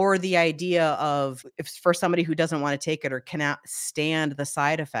 Or the idea of, if for somebody who doesn't want to take it or cannot stand the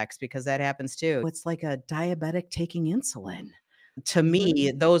side effects, because that happens too. It's like a diabetic taking insulin. To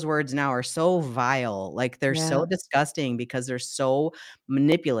me, those words now are so vile. Like, they're so disgusting because they're so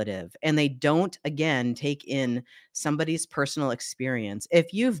manipulative, and they don't, again, take in somebody's personal experience.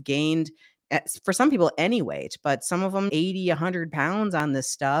 If you've gained, for some people, any weight, but some of them 80, 100 pounds on this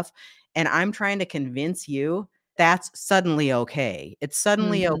stuff, and I'm trying to convince you that's suddenly okay. It's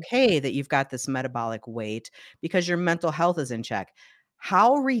suddenly okay that you've got this metabolic weight because your mental health is in check.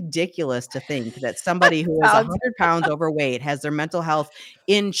 How ridiculous to think that somebody who is 100 pounds overweight has their mental health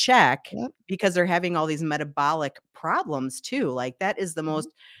in check because they're having all these metabolic problems too. Like, that is the most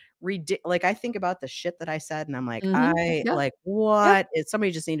ridiculous. Like, I think about the shit that I said and I'm like, like, what?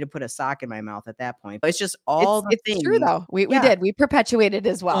 Somebody just needed to put a sock in my mouth at that point. But it's just all the things. It's true though. We did. We perpetuated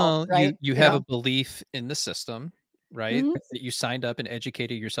as well, right? You have a belief in the system, right? That you signed up and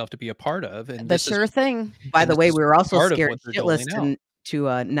educated yourself to be a part of. And the sure thing. By the way, we were also scared shitless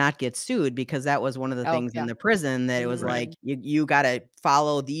to not get sued, because that was one of the things in the prison that it was like, you got to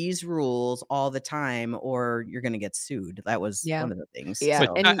follow these rules all the time or you're going to get sued. That was one of the things. Yeah.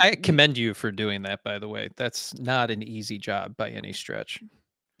 So. I commend you for doing that, by the way. That's not an easy job by any stretch.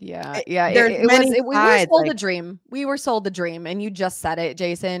 Yeah. We were sold a dream. We were sold a dream. And you just said it,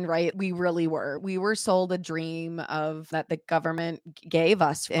 Jason, right? We really were. We were sold a dream of that the government gave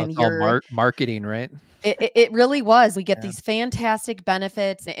us. And marketing, right? It really was. We get these fantastic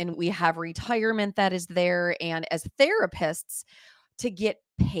benefits and we have retirement that is there. And as therapists, to get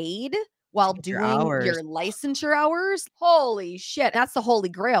paid while doing your licensure hours, holy shit, that's the holy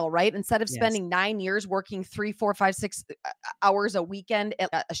grail, right? Instead of spending 9 years working 3, 4, 5, 6 hours a weekend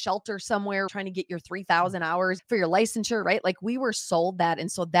at a shelter somewhere trying to get your 3,000 hours for your licensure, right? Like, we were sold that.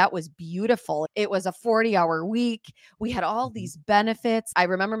 And so that was beautiful. It was a 40-hour week. We had all these benefits. I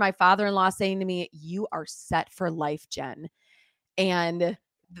remember my father-in-law saying to me, "You are set for life, Jenn." And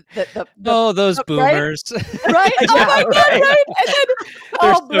those boomers. Right? Oh my God, right?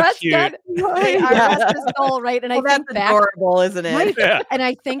 And then, bless God. Right? Our rest is soul, right? And I think that's adorable, isn't it? Right? Yeah. And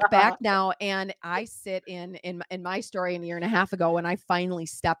I think back now, and I sit in my story a year and a half ago, when I finally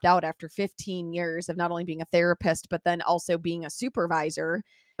stepped out after 15 years of not only being a therapist, but then also being a supervisor.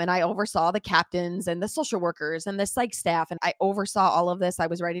 And I oversaw the captains and the social workers and the psych staff. And I oversaw all of this. I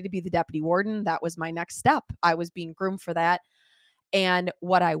was ready to be the deputy warden. That was my next step. I was being groomed for that. And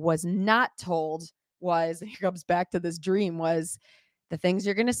what I was not told was, here comes back to this dream, was the things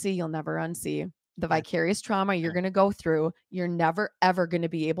you're going to see, you'll never unsee. The vicarious trauma you're going to go through, you're never, ever going to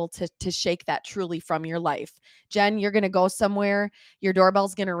be able to shake that truly from your life. Jenn, you're going to go somewhere, your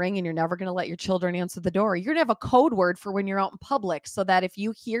doorbell's going to ring, and you're never going to let your children answer the door. You're going to have a code word for when you're out in public, so that if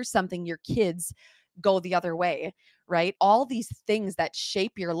you hear something, your kids go the other way, right? All these things that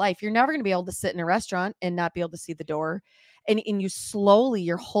shape your life. You're never going to be able to sit in a restaurant and not be able to see the door. And you slowly,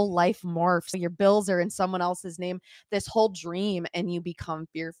 your whole life morphs. Your bills are in someone else's name, this whole dream, and you become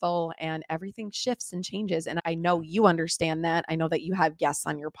fearful and everything shifts and changes. And I know you understand that. I know that you have guests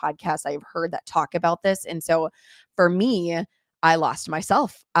on your podcast. I've heard that talk about this. And so for me, I lost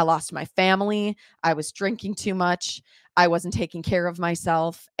myself. I lost my family. I was drinking too much. I wasn't taking care of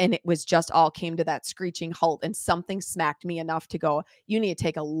myself. And it was just all came to that screeching halt. And something smacked me enough to go, you need to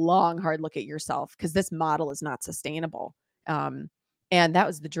take a long, hard look at yourself, because this model is not sustainable. And that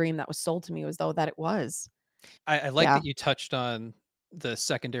was the dream that was sold to me, as though that it was. I like that you touched on the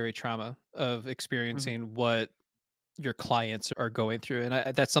secondary trauma of experiencing what your clients are going through.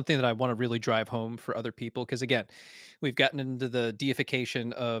 And that's something that I want to really drive home for other people. Because again, we've gotten into the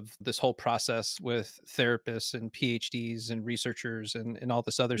deification of this whole process with therapists and PhDs and researchers and all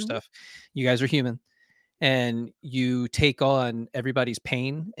this other stuff. You guys are human. And you take on everybody's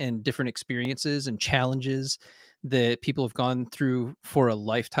pain and different experiences and challenges that people have gone through for a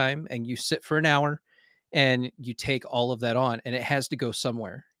lifetime, and you sit for an hour and you take all of that on, and it has to go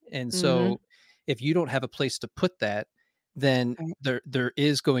somewhere. And so if you don't have a place to put that, then there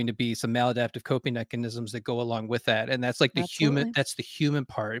is going to be some maladaptive coping mechanisms that go along with that. And that's like that's the human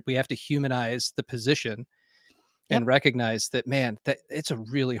part. We have to humanize the position and recognize that, man, that it's a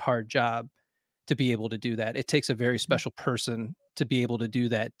really hard job to be able to do that. It takes a very special person to be able to do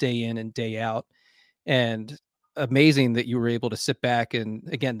that day in and day out. And amazing that you were able to sit back and,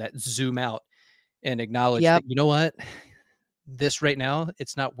 again, that zoom out and acknowledge that, you know what, this right now,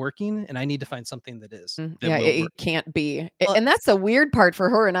 it's not working, and I need to find something that is. That it can't be. And that's a weird part for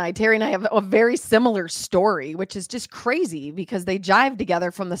her and I. Terry and I have a very similar story, which is just crazy because they jive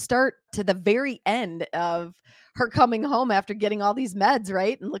together from the start to the very end of her coming home after getting all these meds,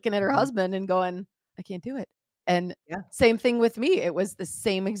 right? And looking at her husband and going, I can't do it. And same thing with me. It was the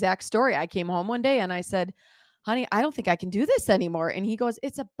same exact story. I came home one day and I said, honey, I don't think I can do this anymore. And he goes,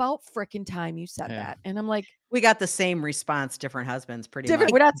 it's about freaking time you said that. And I'm like, we got the same response, different husbands, pretty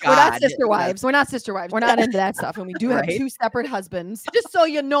much. We're not sister wives. We're not sister wives. We're not into that stuff. And we do have 2 separate husbands, just so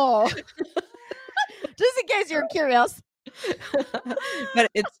you know, just in case you're curious. But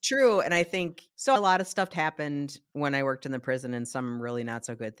it's true. And I think so. A lot of stuff happened when I worked in the prison and some really not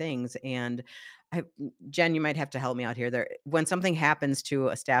so good things. And Jen, you might have to help me out here. When something happens to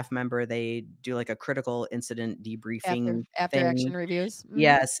a staff member, they do like a critical incident debriefing after thing. action reviews.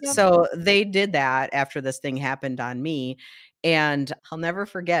 Yes. Yep. So they did that after this thing happened on me. And I'll never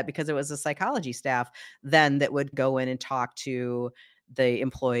forget, because it was a psychology staff then that would go in and talk to the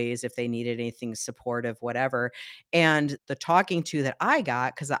employees if they needed anything supportive, whatever. And the talking to that I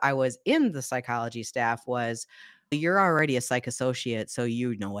got, because I was in the psychology staff, was, you're already a psych associate, so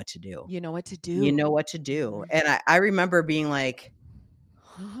you know what to do. You know what to do. You know what to do. And I remember being like,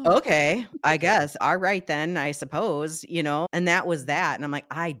 okay, I guess. All right, then, I suppose, and that was that. And I'm like,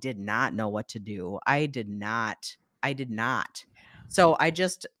 I did not know what to do. I did not. So I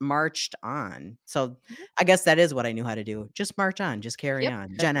just marched on. So I guess that is what I knew how to do. Just march on, just carry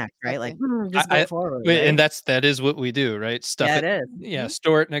on. Gen X, right? Like, just go forward. Right? And that is what we do, right? Stuff it is. Yeah,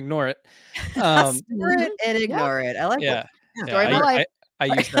 store it and ignore it. Store it and ignore it. I like that. Story of my life. I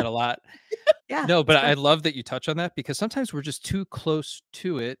use that a lot. Yeah. No, but I love that you touch on that, because sometimes we're just too close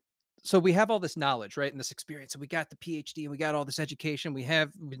to it. So we have all this knowledge, right? And this experience, and we got the PhD and we got all this education. We've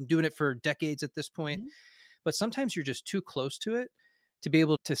been doing it for decades at this point. But sometimes you're just too close to it to be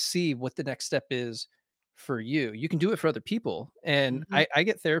able to see what the next step is for you. You can do it for other people. And I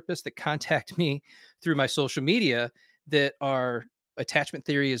get therapists that contact me through my social media that are attachment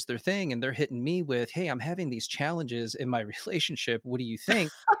theory is their thing. And they're hitting me with, hey, I'm having these challenges in my relationship. What do you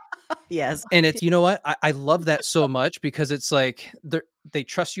think? Yes. And it's, you know what? I love that so much, because it's like they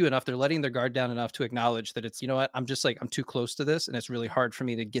trust you enough. They're letting their guard down enough to acknowledge that it's, you know what? I'm just like, I'm too close to this. And it's really hard for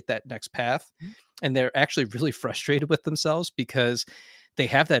me to get that next path. And they're actually really frustrated with themselves because they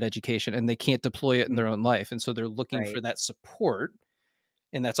have that education and they can't deploy it in their own life. And so they're looking for that support.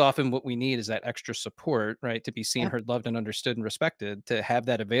 And that's often what we need, is that extra support, right? To be seen, heard, loved, and understood and respected, to have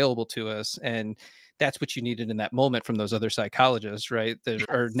that available to us. And that's what you needed in that moment from those other psychologists, right? That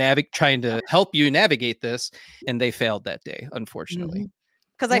are trying to help you navigate this. And they failed that day, unfortunately.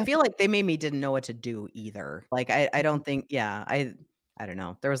 Because I feel like they maybe didn't know what to do either. Like, I don't think, I don't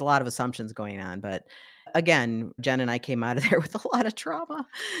know. There was a lot of assumptions going on, but again, Jen and I came out of there with a lot of trauma.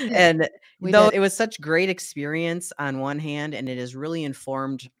 And though it was such great experience on one hand, and it has really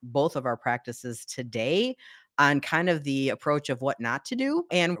informed both of our practices today on kind of the approach of what not to do.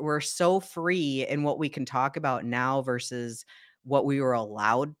 And we're so free in what we can talk about now versus what we were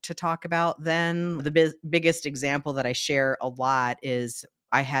allowed to talk about then. The biggest example that I share a lot is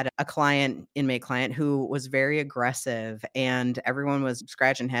I had a inmate client who was very aggressive, and everyone was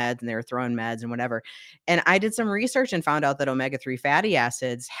scratching heads and they were throwing meds and whatever. And I did some research and found out that omega-3 fatty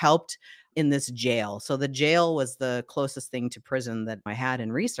acids helped in this jail. So the jail was the closest thing to prison that I had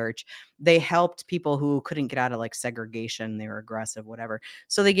in research. They helped people who couldn't get out of like segregation. They were aggressive, whatever.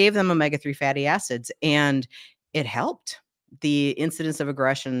 So they gave them omega-3 fatty acids and it helped. The incidence of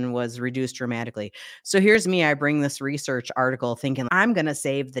aggression was reduced dramatically. So here's me. I bring this research article thinking I'm going to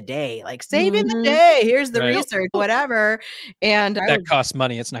save the day, like saving the day. Here's the research, whatever. And that costs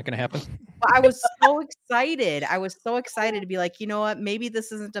money. It's not going to happen. I was so excited. I was so excited to be like, you know what? Maybe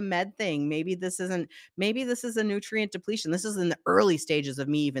this isn't a med thing. Maybe this is a nutrient depletion. This is in the early stages of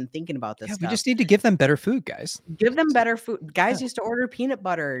me even thinking about this stuff. We just need to give them better food, guys. Give them better food. Guys used to order peanut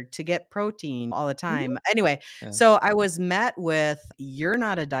butter to get protein all the time. Anyway, so I was met with, you're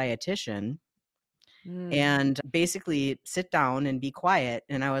not a dietitian, and basically sit down and be quiet.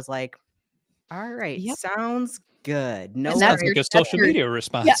 And I was like, all right, sounds good. No, sounds like a social media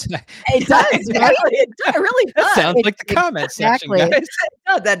response. Yeah, it does. Right? It really does. That sounds like the comment section, guys.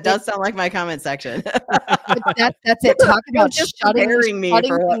 That does sound like my comment section. That's it. Talk about just shutting me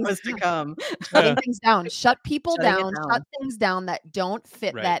for what was to come. Shutting things down. Shut people down. Shut things down that don't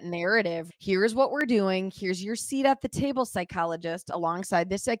fit that narrative. Here's what we're doing. Here's your seat at the table, psychologist, alongside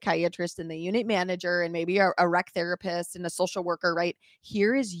the psychiatrist and the unit manager and maybe a rec therapist and a social worker, right?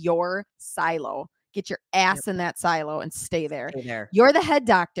 Here is your silo. Get your ass in that silo and stay there. You're the head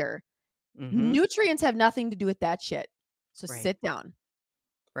doctor. Mhm. Nutrients have nothing to do with that shit. So Right. sit down.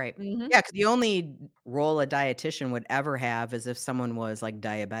 Right. Mhm. Yeah, because the only role a dietitian would ever have is if someone was, like,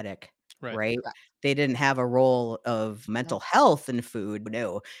 diabetic, Right. right? Correct. They didn't have a role of mental Nope. health in food,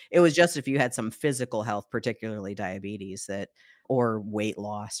 no. It was just if you had some physical health, particularly diabetes that or weight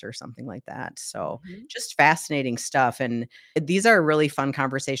loss or something like that. So, Mhm. just fascinating stuff, and these are really fun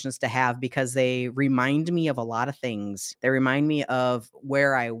conversations to have because they remind me of a lot of things. They remind me of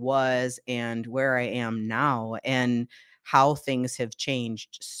where I was and where I am now, and how things have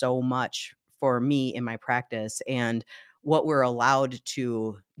changed so much for me in my practice and what we're allowed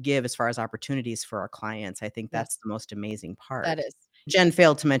to give as far as opportunities for our clients. I think Yes, that's the most amazing that part. is. Jen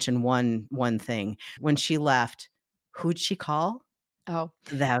failed to mention one thing. When she left, who'd she call? Oh,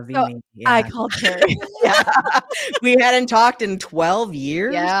 That would be so me. I Yeah. called Terry. Yeah. We hadn't talked in 12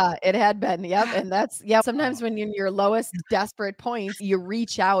 years. Yeah, it had been. Yep. And that's, yeah. Sometimes when you're in your lowest desperate points, you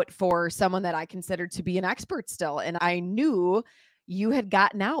reach out for someone that I consider to be an expert still. And I knew you had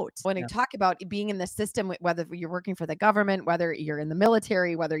gotten out. When you Yeah. talk about being in the system, whether you're working for the government, whether you're in the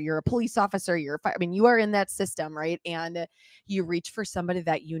military, whether you're a police officer, I mean, you are in that system, right? And you reach for somebody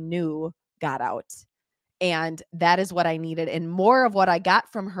that you knew got out. And that is what I needed. And more of what I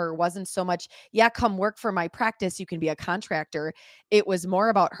got from her wasn't so much, yeah, come work for my practice. You can be a contractor. It was more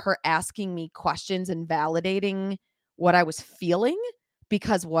about her asking me questions and validating what I was feeling,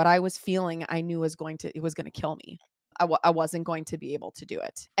 because what I was feeling, I knew it was going to kill me. I wasn't going to be able to do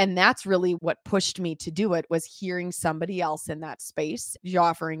it. And that's really what pushed me to do it, was hearing somebody else in that space. You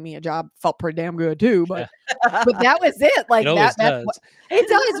offering me a job felt pretty damn good too, Yeah. but that was it. It Like always that's what does. it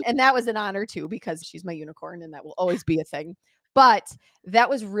does. And that was an honor too, because she's my unicorn and that will always be a thing. But that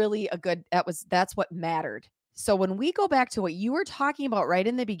was really that's what mattered. So when we go back to what you were talking about right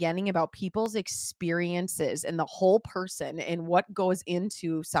in the beginning about people's experiences and the whole person and what goes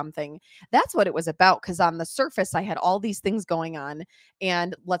into something, that's what it was about. Because on the surface, I had all these things going on,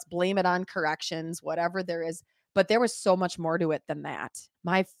 and let's blame it on corrections, whatever there is. But there was so much more to it than that.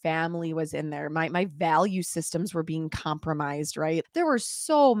 My family was in there. My value systems were being compromised, right? There were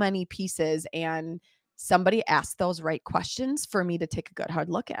so many pieces, and somebody asked those right questions for me to take a good hard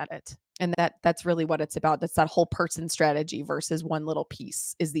look at it. And that's really what it's about. That's that whole person strategy versus one little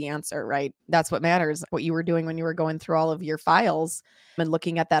piece is the answer, right? That's what matters. What you were doing when you were going through all of your files and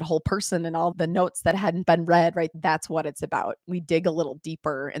looking at that whole person and all the notes that hadn't been read, right? That's what it's about. We dig a little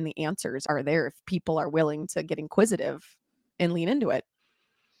deeper and the answers are there if people are willing to get inquisitive and lean into it.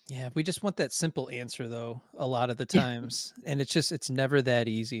 Yeah, we just want that simple answer though, a lot of the Yeah. times. And it's never that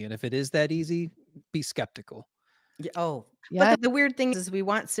easy. And if it is that easy, be skeptical. Yeah, oh, but Yeah. the weird thing is we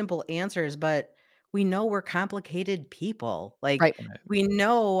want simple answers, but we know we're complicated people. Like, Right. Right. we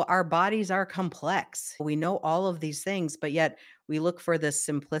know our bodies are complex. We know all of these things, but yet we look for this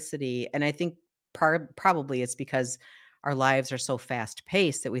simplicity. And I think probably it's because our lives are so fast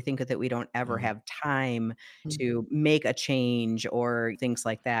paced that we think that we don't ever Mm. have time Mm. to make a change or things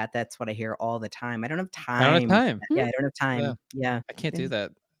like that. That's what I hear all the time. I don't have I don't have time. time. Yeah, Mhm. I don't have Yeah, time. Yeah. I can't do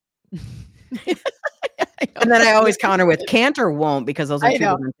that. I know. And then I always counter with can't or won't because those are I two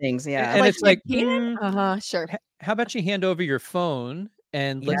know. different things. Yeah. And Like, it's you like, can? Uh-huh, sure. how about you hand over your phone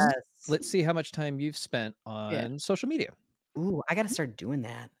and Yes. let's see how much time you've spent Yeah. on social media. Ooh, I gotta start doing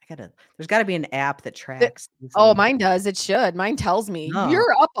that. There's gotta be an app that The tracks these Oh, things. mine does, it should. Mine tells me, No.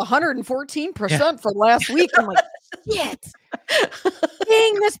 "You're up Yeah, 114% for last week." I'm like, "Shit,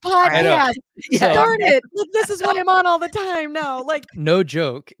 dang this I know. podcast. Yeah, So Darn exactly. it. Look, this is why I'm on all the time now." Like, no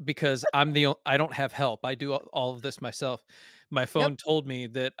joke, because I don't have help. I do all of this myself. My yep. phone told me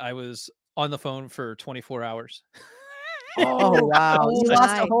that I was on the phone for 24 hours. Oh, Oh, wow. oh You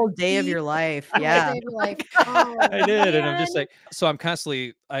lost a my. whole day of See? your life. A whole Yeah. day of your life. Oh, I did, and I'm man. just like, so I'm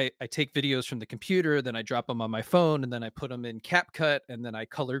constantly I take videos from the computer, then I drop them on my phone, and then I put them in CapCut, and then I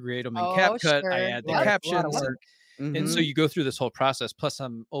color grade them in Oh, CapCut. I sure. add the Yeah, Yep, it's a lot of captions, yep. work. and so Mhm. you go through this whole process. Plus,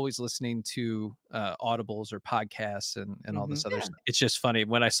 I'm always listening to audibles or podcasts and all Mhm. this other Yeah. stuff. It's just funny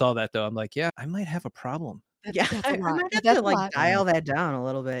when I saw that though. I'm like, yeah, I might have a problem. Yeah, That's a I lot. might have to, That's a like, lot. Yeah. dial that down a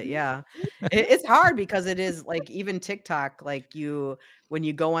little bit, Mhm, yeah. mhm. It's hard because it is, like, even TikTok, like, when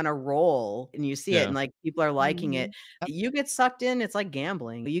you go on a roll and you see it Yeah. and, like, people are liking it, Mhm. Yep. you get sucked in, it's like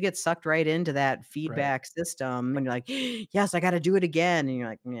gambling. You get sucked right into that Right. feedback system, and you're like, "Yes, I gotta do it again," and you're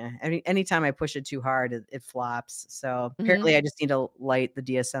like, "Yeah." Anytime I push it too hard, it flops, so Mhm. apparently I just need to light the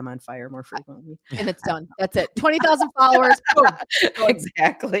DSM on fire more frequently. And it's done. That's it. 20,000 followers. Boom. Done.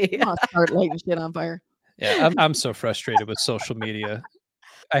 Exactly. I'm gonna start lighting shit on fire. Yeah, I'm so frustrated with social media.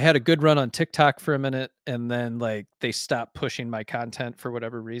 I had a good run on TikTok for a minute, and then like they stopped pushing my content for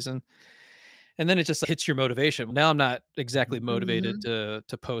whatever reason. And then it just hits your motivation. Now I'm not exactly motivated Mhm.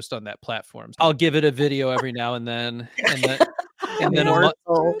 to post on that platform. I'll give it a video every now and then, and then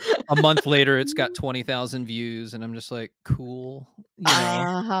Morsel. a month later, it's got 20,000 views, and I'm just like, cool, you know.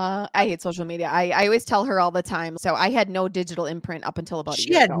 Uh-huh. I hate social media. I always tell her all the time. So I had no digital imprint up until about a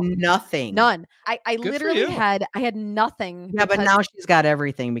She year had ago. nothing. None. I Good for literally you. had nothing Yeah, but because now she's got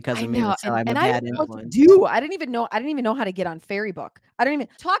everything because I of me, know, so I'm a and I bad didn't know what to influence. do. I didn't even know how to get on Fairybook. I don't even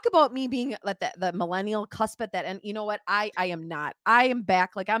talk about me being like the millennial cusp at that. And you know what? I am not. I am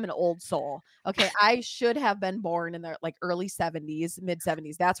back like I'm an old soul. Okay. I should have been born in the like early 70s, mid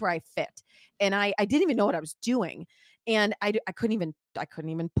 70s. That's where I fit. And I didn't even know what I was doing. And I couldn't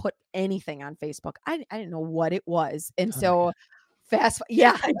even put anything on Facebook. I didn't know what it was. And Oh my so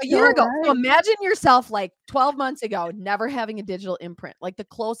yeah, I a year know, ago. So right? imagine yourself like 12 months ago, never having a digital imprint. Like the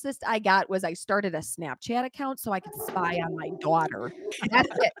closest I got was I started a Snapchat account so I could spy on my daughter. That's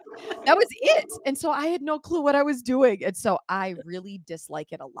it. That was it. And so I had no clue what I was doing. And so I really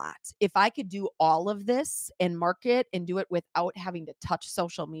dislike it a lot. If I could do all of this and market and do it without having to touch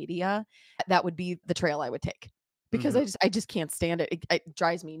social media, that would be the trail I would take. Because Mhm. I just can't stand it. It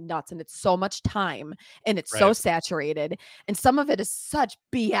drives me nuts and it's so much time and it's so Right. saturated and some of it is such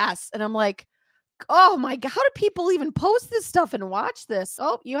BS. And I'm like, oh my God, how do people even post this stuff and watch this?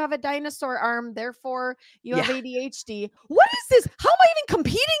 Oh, you have a dinosaur arm, therefore you have Yeah. ADHD. What is this? How am I even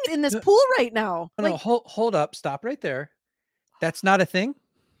competing in this No, pool right now? no, hold up, stop right there. That's not a thing?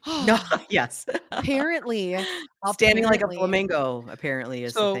 No, Like, yes. apparently, Standing like a apparently, flamingo apparently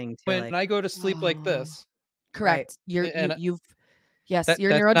is the So thing too, when like I go to sleep like oh, this, right. correct. and Yes, you're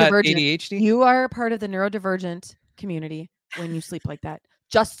that's not neurodivergent. ADHD? You are part of the neurodivergent community when you sleep like that.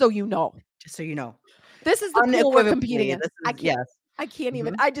 Just so you know. Just so you know. This is the pool we're competing Unequivocally, in. this is yes. I can't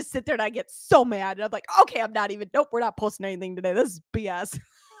even. Mhm. I just sit there and I get so mad. And I'm like, okay, I'm not even. Nope, we're not posting anything today. This is BS.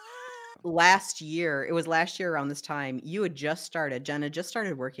 Last year, it was last year around this time, Jen had just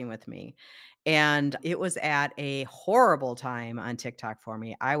started working with me. And it was at a horrible time on TikTok for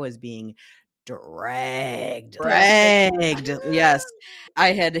me. I was being Blasted. dragged. Yes.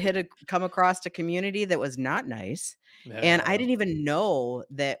 I had come across a community that was not nice. And Yeah. I didn't even know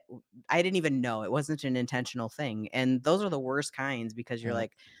it wasn't an intentional thing. And those are the worst kinds because you're Yeah.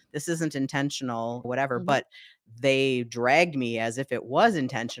 like, this isn't intentional, whatever. Mhm. But they dragged me as if it was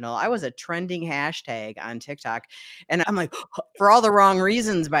intentional. I was a trending hashtag on TikTok. And I'm like, for all the wrong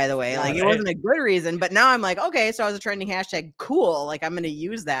reasons, by the way. Like it Right. wasn't a good reason. But now I'm like, okay, so I was a trending hashtag. Cool. Like I'm going to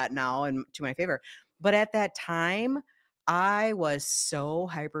use that now and to my favor. But at that time, I was so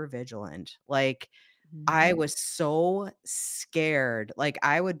hyper vigilant. Like I Mhm. was so scared. Like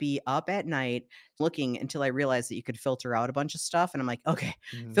I would be up at night looking until I realized that you could filter out a bunch of stuff. And I'm like, okay,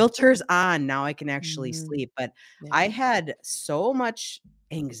 Mhm. filters on. Now I can actually Mhm. sleep. But I Yeah. had so much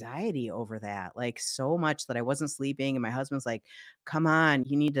anxiety over that, like so much that I wasn't sleeping. And my husband's like, come on,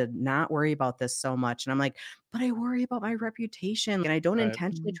 you need to not worry about this so much. And I'm like, but I worry about my reputation and I don't Right.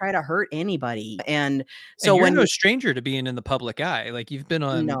 intentionally Mhm. try to hurt anybody. And And so you're when no stranger to being in the public eye. Like you've been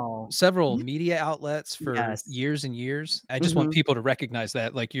on no, several Yeah. media outlets for yes. years and years. I just want Mhm. people to recognize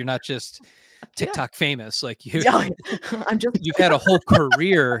that. Like you're not just Yeah. TikTok famous. Like Yeah, I'm just you've had a whole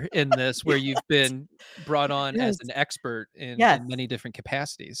career in this where you've been brought on as yes. an expert Yes. in many different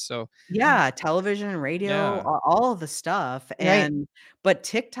capacities. So Mhm. Yeah, television, radio, yeah. all of the stuff, Right. but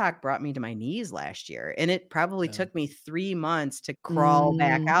TikTok brought me to my knees last year, and it probably Yeah. took me 3 months to crawl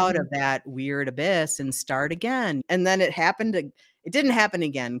back out Mhm. of that weird abyss and start again, and then it didn't happen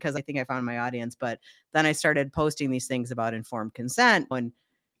again because I think I found my audience, but then I started posting these things about informed consent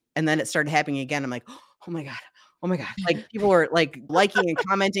and then it started happening again. I'm like, "Oh my god. Oh my god." Like, people were, like, liking and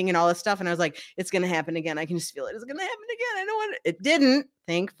commenting and all this stuff, and I was like, "It's gonna happen again. I can just feel it. It's gonna happen again. I know it didn't,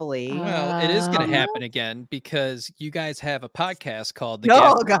 thankfully. Well, it is going to Um, happen again because you guys have a podcast called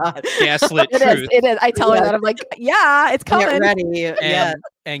Oh god. Gaslit it is. Truth. It is. I tell her Yes, that. I'm like, yeah, it's get coming. ready. Yes.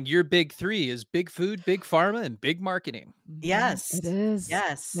 And your big 3 is big food, big pharma, and big marketing. Mhm. It Yes. is.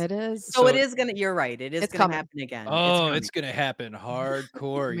 Yes. It is. So it So, is gonna you're right. It is It's gonna coming. happen again. It's oh, coming. it's gonna happen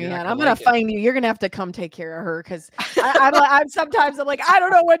hardcore. You're not Man, gonna I'm gonna like it. find you. You're gonna have to come take care of her because I'm sometimes I'm like, I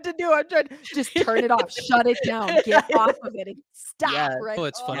don't know what to do. I'm trying just turn it off, shut it down, get off of it, and stop. Yes. Right?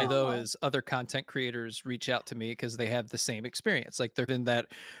 What's funny though Oh, is other content creators reach out to me because they have the same experience. Like they're in that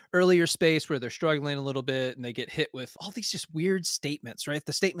earlier space where they're struggling a little bit and they get hit with all these just weird statements, right?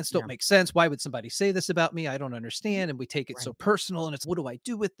 The statements Yeah. don't make sense. Why would somebody say this about me? I don't understand. And we take it so Right. personal and it's what do I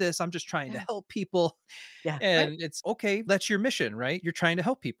do with this? I'm just trying to yeah. help people. Yeah. Right. And it's okay. That's your mission, right? You're trying to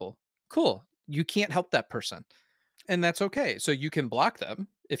help people. Cool. You can't help that person. And that's okay. So you can block them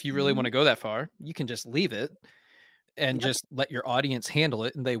if you really want Mhm. to go that far. You can just leave it and Yep. just let your audience handle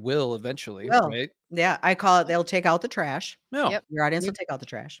it, and they will eventually, Well, right? yeah, I call it they'll take out the trash. No. Yep. Your audience Your will take out the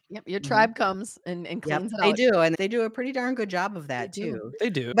trash. Yep, your Mhm. tribe comes and Yep, cleans it they out. do, and they do a pretty darn good job of They that do. too. They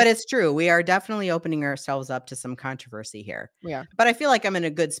do. But it's true, we are definitely opening ourselves up to some controversy here. We are. But I feel like I'm in a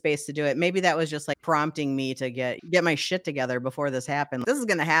good space to do it. Maybe that was just like prompting me to get my shit together before this happened. This is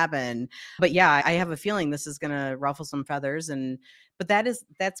gonna happen. But yeah, I have a feeling this is gonna ruffle some feathers but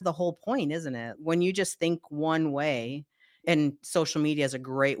that's the whole point, isn't it? When you just think one way, and social media is a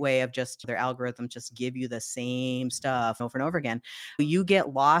great way of just their algorithm just give you the same stuff over and over again. You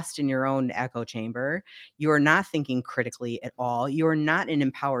get lost in your own echo chamber. You are not thinking critically at all. You are not an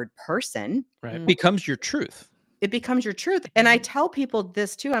empowered person. Right. Becomes your truth. It becomes your truth. And I tell people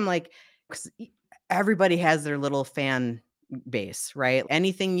this too. I'm like, 'cause everybody has their little fan base, right?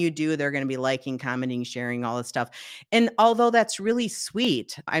 Anything you do, they're going to be liking, commenting, sharing, all this stuff. And although that's really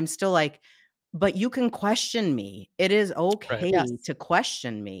sweet, I'm still like, but you can question me. It is okay Yes. to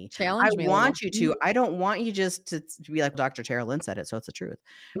question me. I Challenge me a want little. you to. I don't want you just to be like Dr. Teralyn said it, so it's the truth.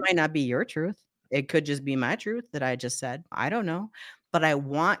 It might not be your truth. It could just be my truth that I just said. I don't know. But I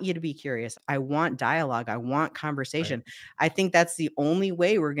want you to be curious. I want dialogue. I want conversation. Right. I think that's the only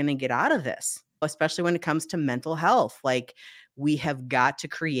way we're going to get out of this, especially when it comes to mental health. Like, we have got to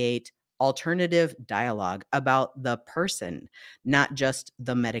create alternative dialogue about the person, not just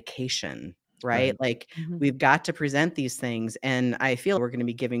the medication. Right. Right. Like, Mhm. we've got to present these things. And I feel we're going to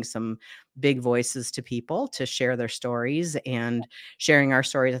be giving some big voices to people to share their stories and sharing our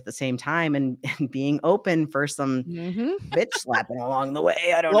stories at the same time and being open for some Mhm. bitch slapping along the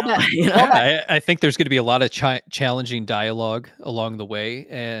way. I don't Little know. bit. You know? Yeah, I think there's going to be a lot of challenging dialogue along the way.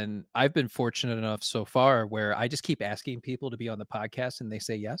 And I've been fortunate enough so far where I just keep asking people to be on the podcast and they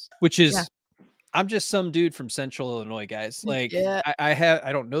say yes, which Yeah. is, I'm just some dude from Central Illinois, guys. Like, Yeah.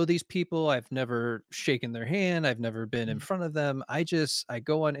 I don't know these people. I've never shaken their hand. I've never been in front of them. I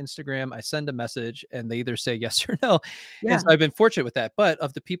go on Instagram, I send a message, and they either say yes or no. And Yeah. so I've been fortunate with that. But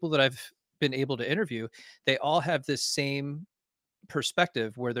of the people that I've been able to interview, they all have this same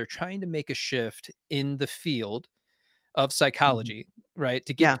perspective where they're trying to make a shift in the field of Mhm. psychology, right?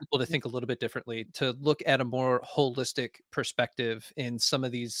 To get Yeah. people to think a little bit differently, to look at a more holistic perspective in some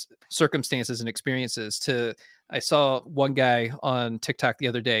of these circumstances and experiences. I saw one guy on TikTok the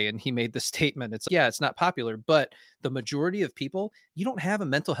other day and he made the statement. Yeah, it's not popular, but the majority of people, you don't have a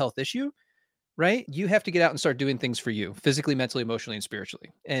mental health issue, right? You have to get out and start doing things for you physically, mentally, emotionally, and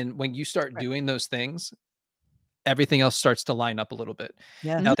spiritually. And when you start Right. doing those things, everything else starts to line up a little bit.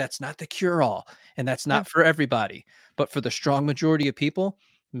 Yeah. Now, that's not the cure all, and that's Yeah. not for everybody, but for the strong majority of people,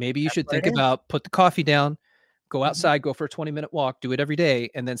 maybe you That's should what think it is. about put the coffee down, go Mhm. outside, go for a 20-minute walk, do it every day,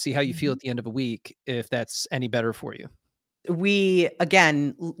 and then see how you feel Mhm. at the end of a week if that's any better for you. We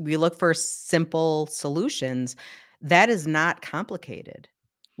look for simple solutions. That is not complicated.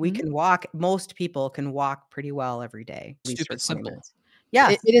 Mhm. Most people can walk pretty well every day, at least for Stupid 20 simple. minutes.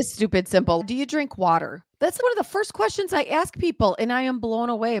 Yes. It is stupid simple. Do you drink water? That's one of the first questions I ask people, and I am blown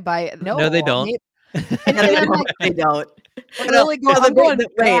away by No, they no. don't. And No, they I'm don't. like, They don't. No, really no, I'm going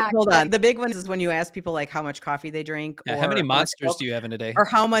wait, back. hold Like, on. The big one is when you ask people, like, how much coffee they drink Yeah, how many or how much monsters do you have in a day? or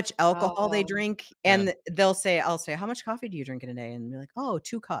how much alcohol they oh, drink, Yeah. and I'll say, "How much coffee do you drink in a day?" And they're like, "Oh,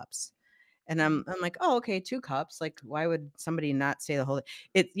 2 cups." And I'm like, "Oh, okay, 2 cups." Like, why would somebody not say the whole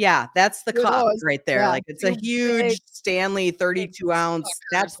yeah, that's the who cup knows? right there. Yeah, Like, it's a 2 big, huge Stanley big 32-ounce.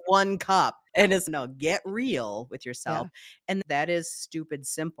 That's suckers. 1 cup. And it's no, get real with yourself. Yeah, And that is stupid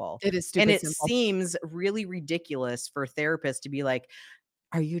simple. it is And stupid it simple. seems really ridiculous for therapists to be like,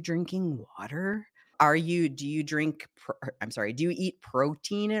 "Are you drinking water? Do you do you eat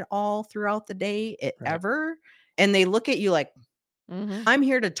protein at all throughout the day, Right. ever?" And they look at you like, Mhm. "I'm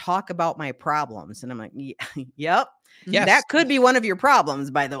here to talk about my problems." And I'm like, Yep. Yes. That could be one of your problems,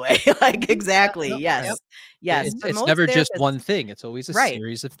 by the way." Like, Mhm. exactly. Yep, yep. Yes. Yes. But It's most never just therapists one thing. It's always a right.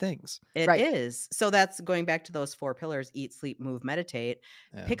 series of things. It Right. is. So that's going back to those 4 pillars: eat, sleep, move, meditate.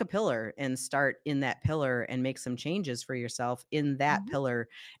 Yeah. Pick a pillar and start in that pillar and make some changes for yourself in that Mhm. pillar,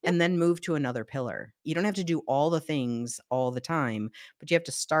 Yep. and then move to another pillar. You don't have to do all the things all the time, but you have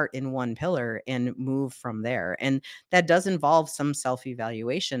to start in one pillar and move from there. And that does involve some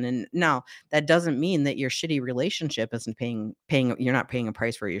self-evaluation. And now that doesn't mean that your shitty relationship isn't paying you're not paying a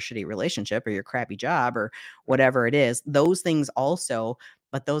price for your shitty relationship or your crappy job or whatever it is. Those things also,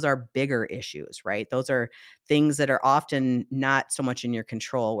 but those are bigger issues, right? Those are things that are often not so much in your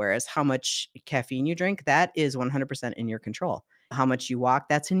control. Whereas how much caffeine you drink, that is 100% in your control. How much you walk,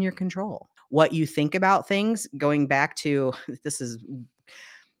 that's in your control. What you think about things, going back to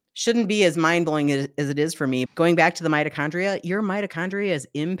shouldn't be as mind blowing as it is for me. Going back to the mitochondria, your mitochondria is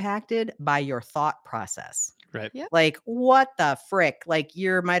impacted by your thought process. Right. Yep. Like, what the frick? Like,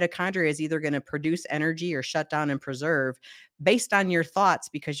 your mitochondria is either going to produce energy or shut down and preserve based on your thoughts,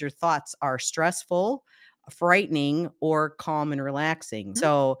 because your thoughts are stressful, frightening, or calm and relaxing.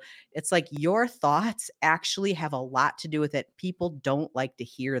 So it's like your thoughts actually have a lot to do with it. People don't like to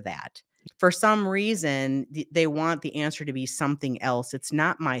hear that. For some reason, they want the answer to be something else. It's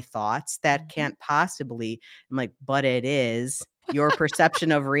not my thoughts. That can't possibly. I'm like, but it is. Your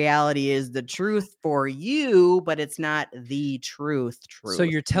perception of reality is the truth for you, but it's not the truth. So you're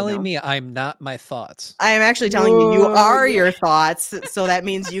You know? telling me I'm not my thoughts. I am actually telling you Whoa, are yeah. your thoughts. So that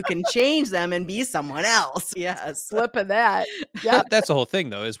means you can change them and be someone else. Yes. Slip of that. Yeah. That's the whole thing,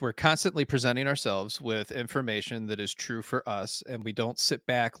 though, is we're constantly presenting ourselves with information that is true for us, and we don't sit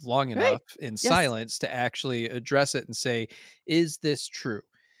back long Right. enough in Yes. silence to actually address it and say, is this true?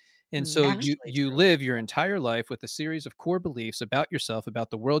 And so you Actually you true. live your entire life with a series of core beliefs about yourself, about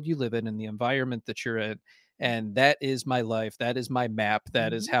the world you live in and the environment that you're in. And that is my life. That is my map.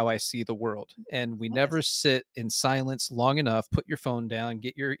 That is how I see the world. And we never sit in silence long enough. Put your phone down,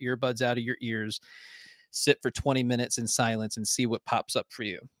 get your earbuds out of your ears, sit for 20 minutes in silence and see what pops up for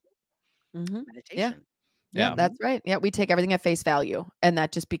you. Yeah. Meditation. Yeah, Yeah. that's right. Yeah, we take everything at face value, and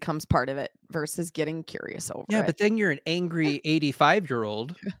that just becomes part of it versus getting curious over Yeah, it. but then you're an angry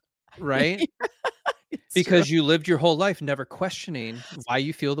 85-year-old, right? It's Because true. you lived your whole life never questioning why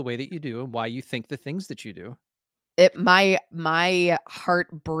you feel the way that you do and why you think the things that you do. My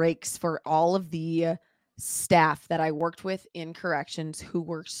heart breaks for all of the staff that I worked with in corrections who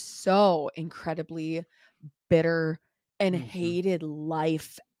were so incredibly bitter and hated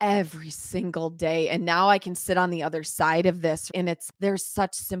life every single day. And now I can sit on the other side of this, and there's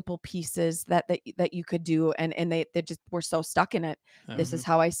such simple pieces that you could do, and they just were so stuck in it. This is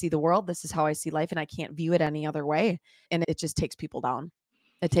how I see the world, this is how I see life, and I can't view it any other way. And it just takes people down.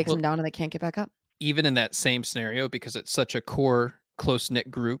 It takes Well, them down and they can't get back up. even in that same scenario, because it's such a core,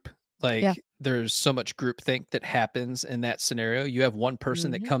 close-knit group, Yeah. like there's so much groupthink that happens in that scenario. You have one person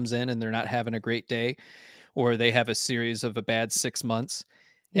that comes in and they're not having a great day, or they have a series of a bad 6 months,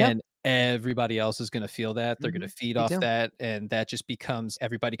 Yep. and everybody else is going to feel that. They're going to feed They off do. that, and that just becomes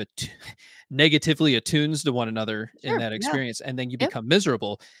everybody negatively attunes to one another in Sure. that Yeah. experience, and then you Yep. become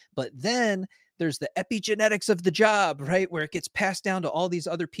miserable. But then there's the epigenetics of the job, right? Where it gets passed down to all these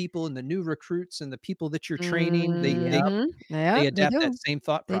other people and the new recruits and the people that you're training. They Yeah, they they adapt that do. same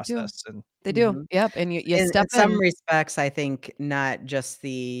thought They do. process. And They do. Yep. And you In step some in. respects, I think not just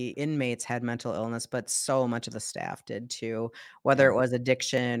the inmates had mental illness, but so much of the staff did too, whether it was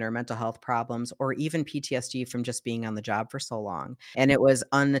addiction or mental health problems or even PTSD from just being on the job for so long. And it was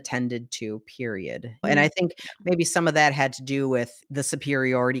unattended to, period. And I think maybe some of that had to do with the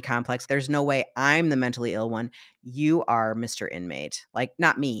superiority complex. There's no way I'm the mentally ill one. You are Mr. Inmate, like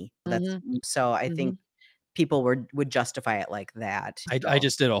not me. That's so I think people would justify it like that. I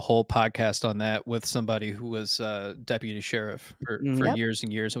just did a whole podcast on that with somebody who was deputy sheriff for Yep. years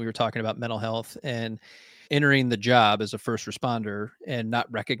and years, and we were talking about mental health and entering the job as a first responder and not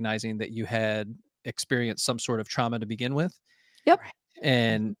recognizing that you had experienced some sort of trauma to begin with. Yep.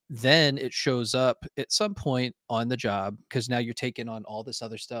 And then it shows up at some point on the job because now you're taking on all this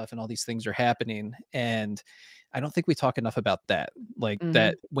other stuff and all these things are happening. And I don't think we talk enough about that. Like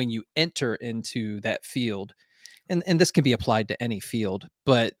that when you enter into that field, and this can be applied to any field,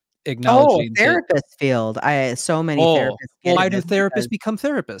 but acknowledging that, Therapist field. So many oh, therapists well, get why in do this therapists because become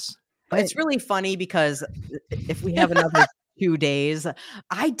therapists? it's really funny because if we have another 2 days,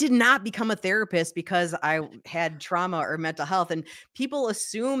 I did not become a therapist because I had trauma or mental health, and people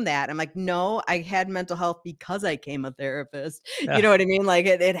assume that. I'm like, "No, I had mental health because I became a therapist." You know what I mean? Like,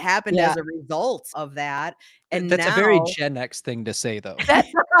 it happened Yeah. as a result of that, and That's a very now Gen X thing to say, though.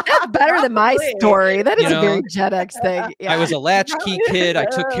 That's better than my Probably. story. That is You a very know, Gen X thing. Yeah. I was a latchkey kid. I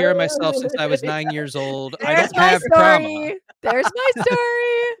took care of myself since I was 9 years old. I There's don't my have trauma. story. There's my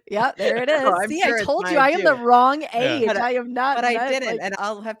story. Yeah, there it is. Oh, I'm See, sure I it's told you mine I am the too. wrong Yeah. age. I am not. But I meant, didn't, like, and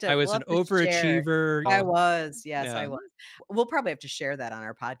I'll have to I was an we'll have to share. overachiever. I was, yes, I Yeah. was. We'll probably have to share that on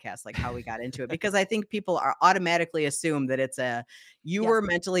our podcast, like how we got into it, because I think people are automatically assume that it's you Yes. were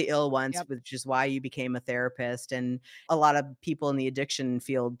mentally ill once, Yep. which is why you became a therapist. And a lot of people in the addiction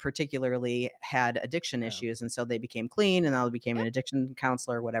field particularly had addiction issues. And so they became clean and now they became an addiction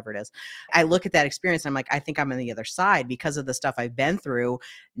counselor, whatever it is. I look at that experience and I'm like, I think I'm on the other side because of the stuff I've been through.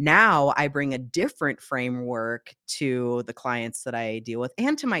 Now I bring a different framework to the clients that I deal with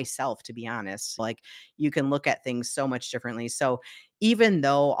and to myself, to be honest. Like you can look at things so much differently. So even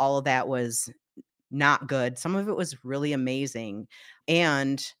though all of that was not good. Some of it was really amazing.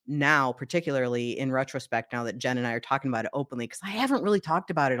 And now, particularly in retrospect, now that Jen and I are talking about it openly, because I haven't really talked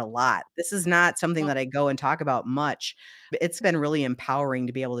about it a lot. This is not something that I go and talk about much. But it's been really empowering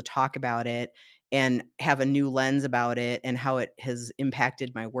to be able to talk about it and have a new lens about it and how it has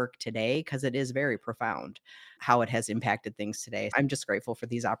impacted my work today, because it is very profound how it has impacted things today. I'm just grateful for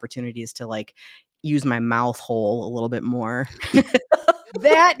these opportunities to like use my mouth hole a little bit more.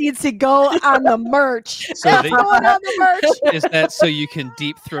 That needs to go on the merch. So That's going on the merch. Is that so you can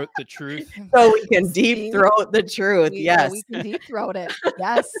deep throat the truth? So we can deep throat the truth. Yes. We can deep throat it.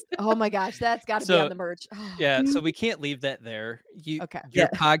 Yes. Oh my gosh, that's got to be on the merch. Yeah. So we can't leave that there. Okay. Your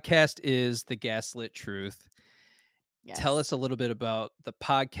podcast is The Gaslit Truth. Yes. Tell us a little bit about the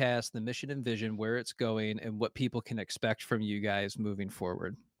podcast, the mission and vision, where it's going, and what people can expect from you guys moving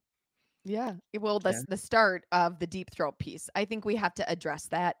forward. Yeah. Well, that's the start of the deep throat piece. I think we have to address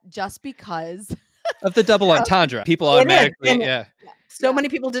that just because of the double entendre. People automatically, So many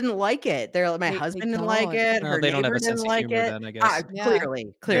people didn't like it. They're like, my husband didn't like it. Her they don't have neighbor a sense didn't of like humor it. then, I guess.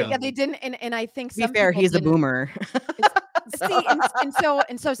 Clearly. Yeah, they didn't. And I think to be fair, he's a boomer. See,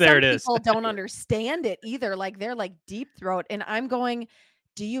 and so some people don't understand it either. Like they're like deep throat, and I'm going,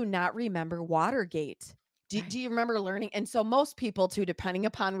 do you not remember Watergate? Do you remember learning? And so most people too, depending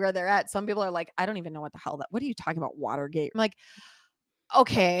upon where they're at, some people are like, I don't even know what the hell what are you talking about, Watergate? I'm like,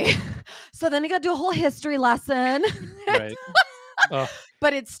 okay. So then you got to do a whole history lesson. Right.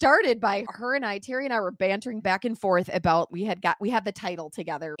 But it started by her and Terry and I were bantering back and forth about, we had the title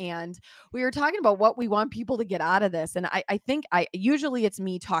together and we were talking about what we want people to get out of this. And I think usually it's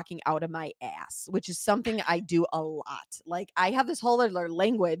me talking out of my ass, which is something I do a lot. Like I have this whole other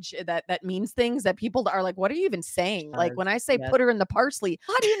language that means things that people are like, what are you even saying? Like when I say put her in the parsley,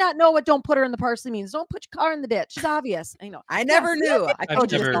 how do you not know what don't put her in the parsley means? Don't put your car in the ditch. It's obvious. I know. I never knew. I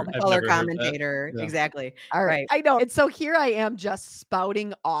told you I'm the color commentator. Yeah. Exactly. All right. I know. And so here I am just spouting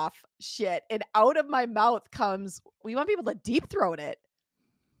off shit, and out of my mouth comes, we want people to deep throat it.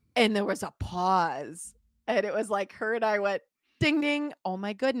 And there was a pause, and it was like her and I went ding ding, oh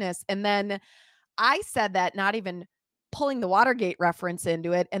my goodness. And then I said that, not even pulling the Watergate reference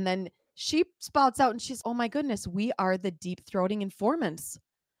into it, and then she spouts out and she's, oh my goodness, we are the deep throating informants,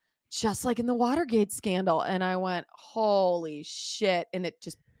 just like in the Watergate scandal. And I went, holy shit. And it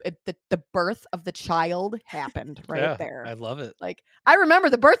just the birth of the child happened there. I love it. Like I remember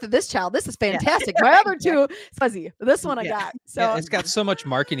the birth of this child. This is fantastic. My other two fuzzy. This one I got. So it's got so much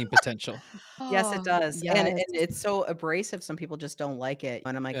marketing potential. Yes, it does. Yes. And it's so abrasive. Some people just don't like it.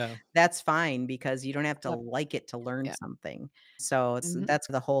 And I'm like, that's fine, because you don't have to like it to learn something. So that's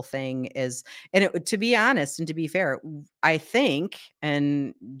the whole thing is. And to be honest and to be fair, I think,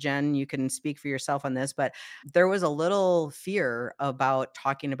 and Jen, you can speak for yourself on this, but there was a little fear about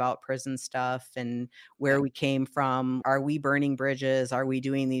talking about prison stuff and where we came from. Are we burning bridges? Are we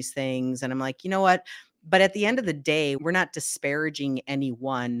doing these things? And I'm like, you know what? But at the end of the day, we're not disparaging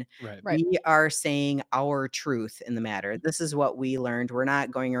anyone. Right. We are saying our truth in the matter. This is what we learned. We're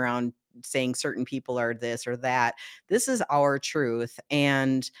not going around saying certain people are this or that. This is our truth,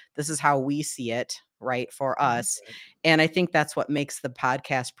 and this is how we see it, right, for us. And I think that's what makes the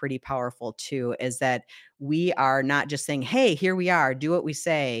podcast pretty powerful too, is that we are not just saying, hey, here we are, do what we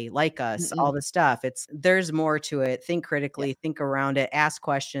say, like us, all the stuff. There's more to it. Think critically, think around it, ask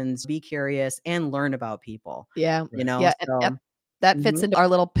questions, be curious, and learn about people. Yeah. You know, yeah. That fits into our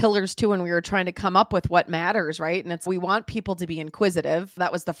little pillars too, when we were trying to come up with what matters, right? And we want people to be inquisitive.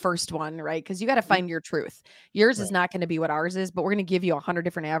 That was the first one, right? Because you got to find your truth. Yours is not going to be what ours is, but we're going to give you 100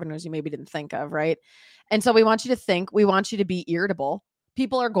 different avenues you maybe didn't think of, right? And so we want you to think, we want you to be irritable.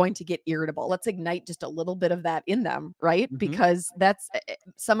 People are going to get irritable. Let's ignite just a little bit of that in them, right? Because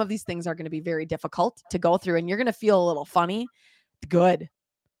some of these things are going to be very difficult to go through, and you're going to feel a little funny. Good.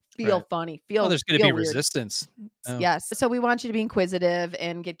 Feel funny. There's going to be weird. Resistance. Yes. So we want you to be inquisitive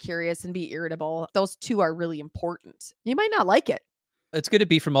and get curious and be irritable. Those two are really important. You might not like it. It's going to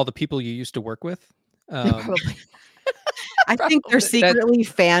be from all the people you used to work with. Probably. I think they're secretly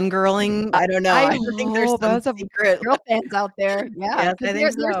fangirling. I don't know. I think there's some secret girl fans out there. Yeah. Yes, I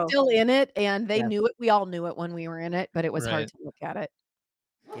think they're still in it, and they knew it. We all knew it when we were in it, but it was hard to look at it.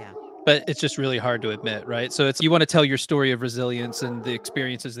 Yeah. But it's just really hard to admit, right? So you want to tell your story of resilience and the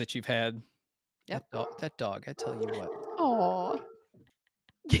experiences that you've had. Yep. That dog, I tell you what. Oh.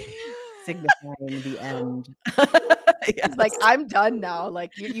 Signifying the end. Yes. Like, I'm done now.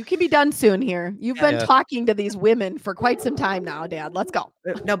 Like, you can be done soon here. You've been talking to these women for quite some time now, Dad. Let's go.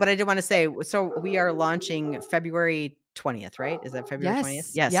 No, but I did want to say, so we are launching February 20th, right? Is that February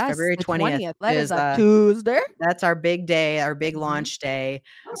 20th? Yes, February the 20th That is is a Tuesday. that's our big day, our big Mhm. launch day.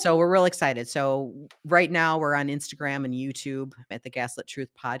 So we're real excited. So right now we're on Instagram and YouTube at the Gaslit Truth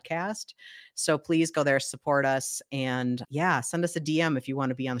podcast. So please go there, support us, and send us a DM if you want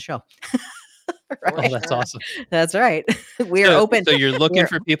to be on the show. Oh, that's awesome. That's right. We are open. So you're looking We're-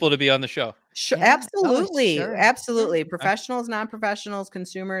 for people to be on the show. Sure, Yeah. Oh, absolutely. sure. Absolutely. Professionals, non-professionals,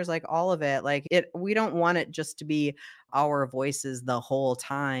 consumers, like all of it. Like we don't want it just to be our voices the whole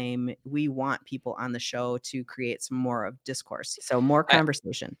time. We want people on the show to create some more of discourse. So more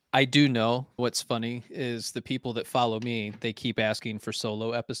conversation. I do know what's funny is the people that follow me, they keep asking for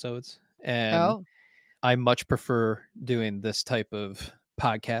solo episodes. And I much prefer doing this type of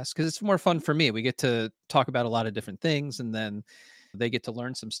podcast because it's more fun for me. We get to talk about a lot of different things, and then they get to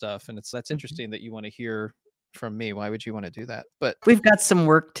learn some stuff. And that's interesting that you want to hear from me. Why would you want to do that? But we've got some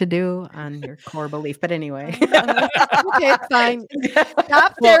work to do on your core belief. But anyway. Okay, fine.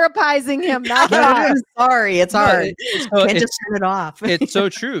 Stop therapizing him. I'm sorry. It's hard. Can't just turn it off. It's so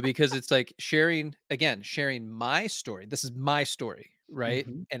true because it's like sharing my story. This is my story, right?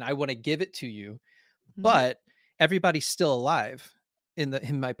 Mm-hmm. And I want to give it to you, but everybody's still alive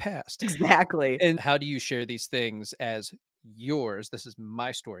in my past. Exactly. And how do you share these things as yours? This is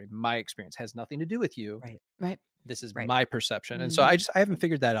my story, my experience, has nothing to do with you. Right. This is my perception. And so I haven't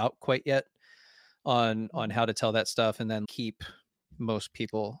figured that out quite yet on how to tell that stuff and then keep most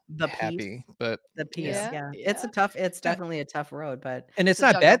people happy. But the piece, it's definitely a tough road, and it's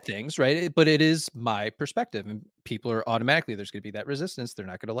not bad things, right? But it is my perspective, and people are automatically, there's going to be that resistance. They're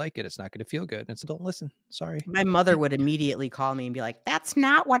not going to like it. It's not going to feel good. And so don't listen. Sorry. My mother would immediately call me and be like, "That's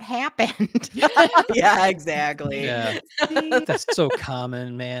not what happened." Yeah, exactly. Yeah, that's so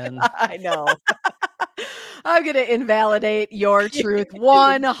common, man. I know. I'm going to invalidate your truth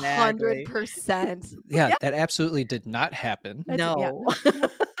 100%. Yeah, that absolutely did not happen. No.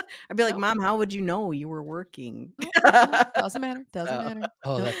 I'd be like, "Mom, how would you know you were working?" Doesn't matter.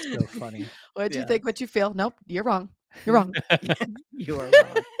 Oh, that's so funny. What'd you think? What you feel? Nope, you're wrong. You're wrong. You are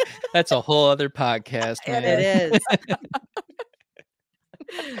wrong. That's a whole other podcast, man. It is.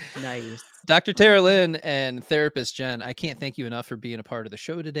 Nice. Dr. Teralyn and therapist Jenn, I can't thank you enough for being a part of the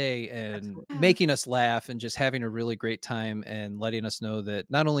show today and making us laugh and just having a really great time and letting us know that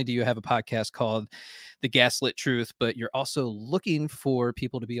not only do you have a podcast called The Gaslit Truth, but you're also looking for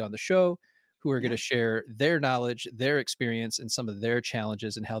people to be on the show who are going to share their knowledge, their experience, and some of their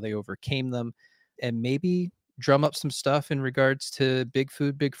challenges and how they overcame them, and maybe drum up some stuff in regards to big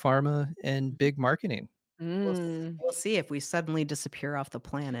food, big pharma, and big marketing. We'll see if we suddenly disappear off the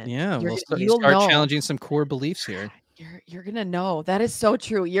planet. Yeah, we'll start know. challenging some core beliefs here. You're gonna know. That is so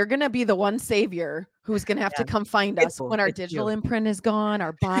true. You're gonna be the one savior who's gonna have to come find us when our digital imprint is gone,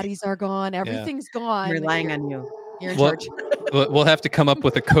 our bodies are gone, everything's gone. I'm relying on you. You're in charge. We'll have to come up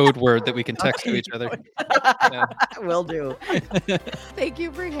with a code word that we can text to each other. Will do. Thank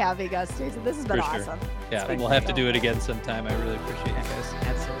you for having us, Jason. This has been awesome. Yeah, we'll have to do it again sometime. I really appreciate you guys.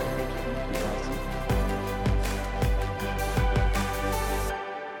 Absolutely.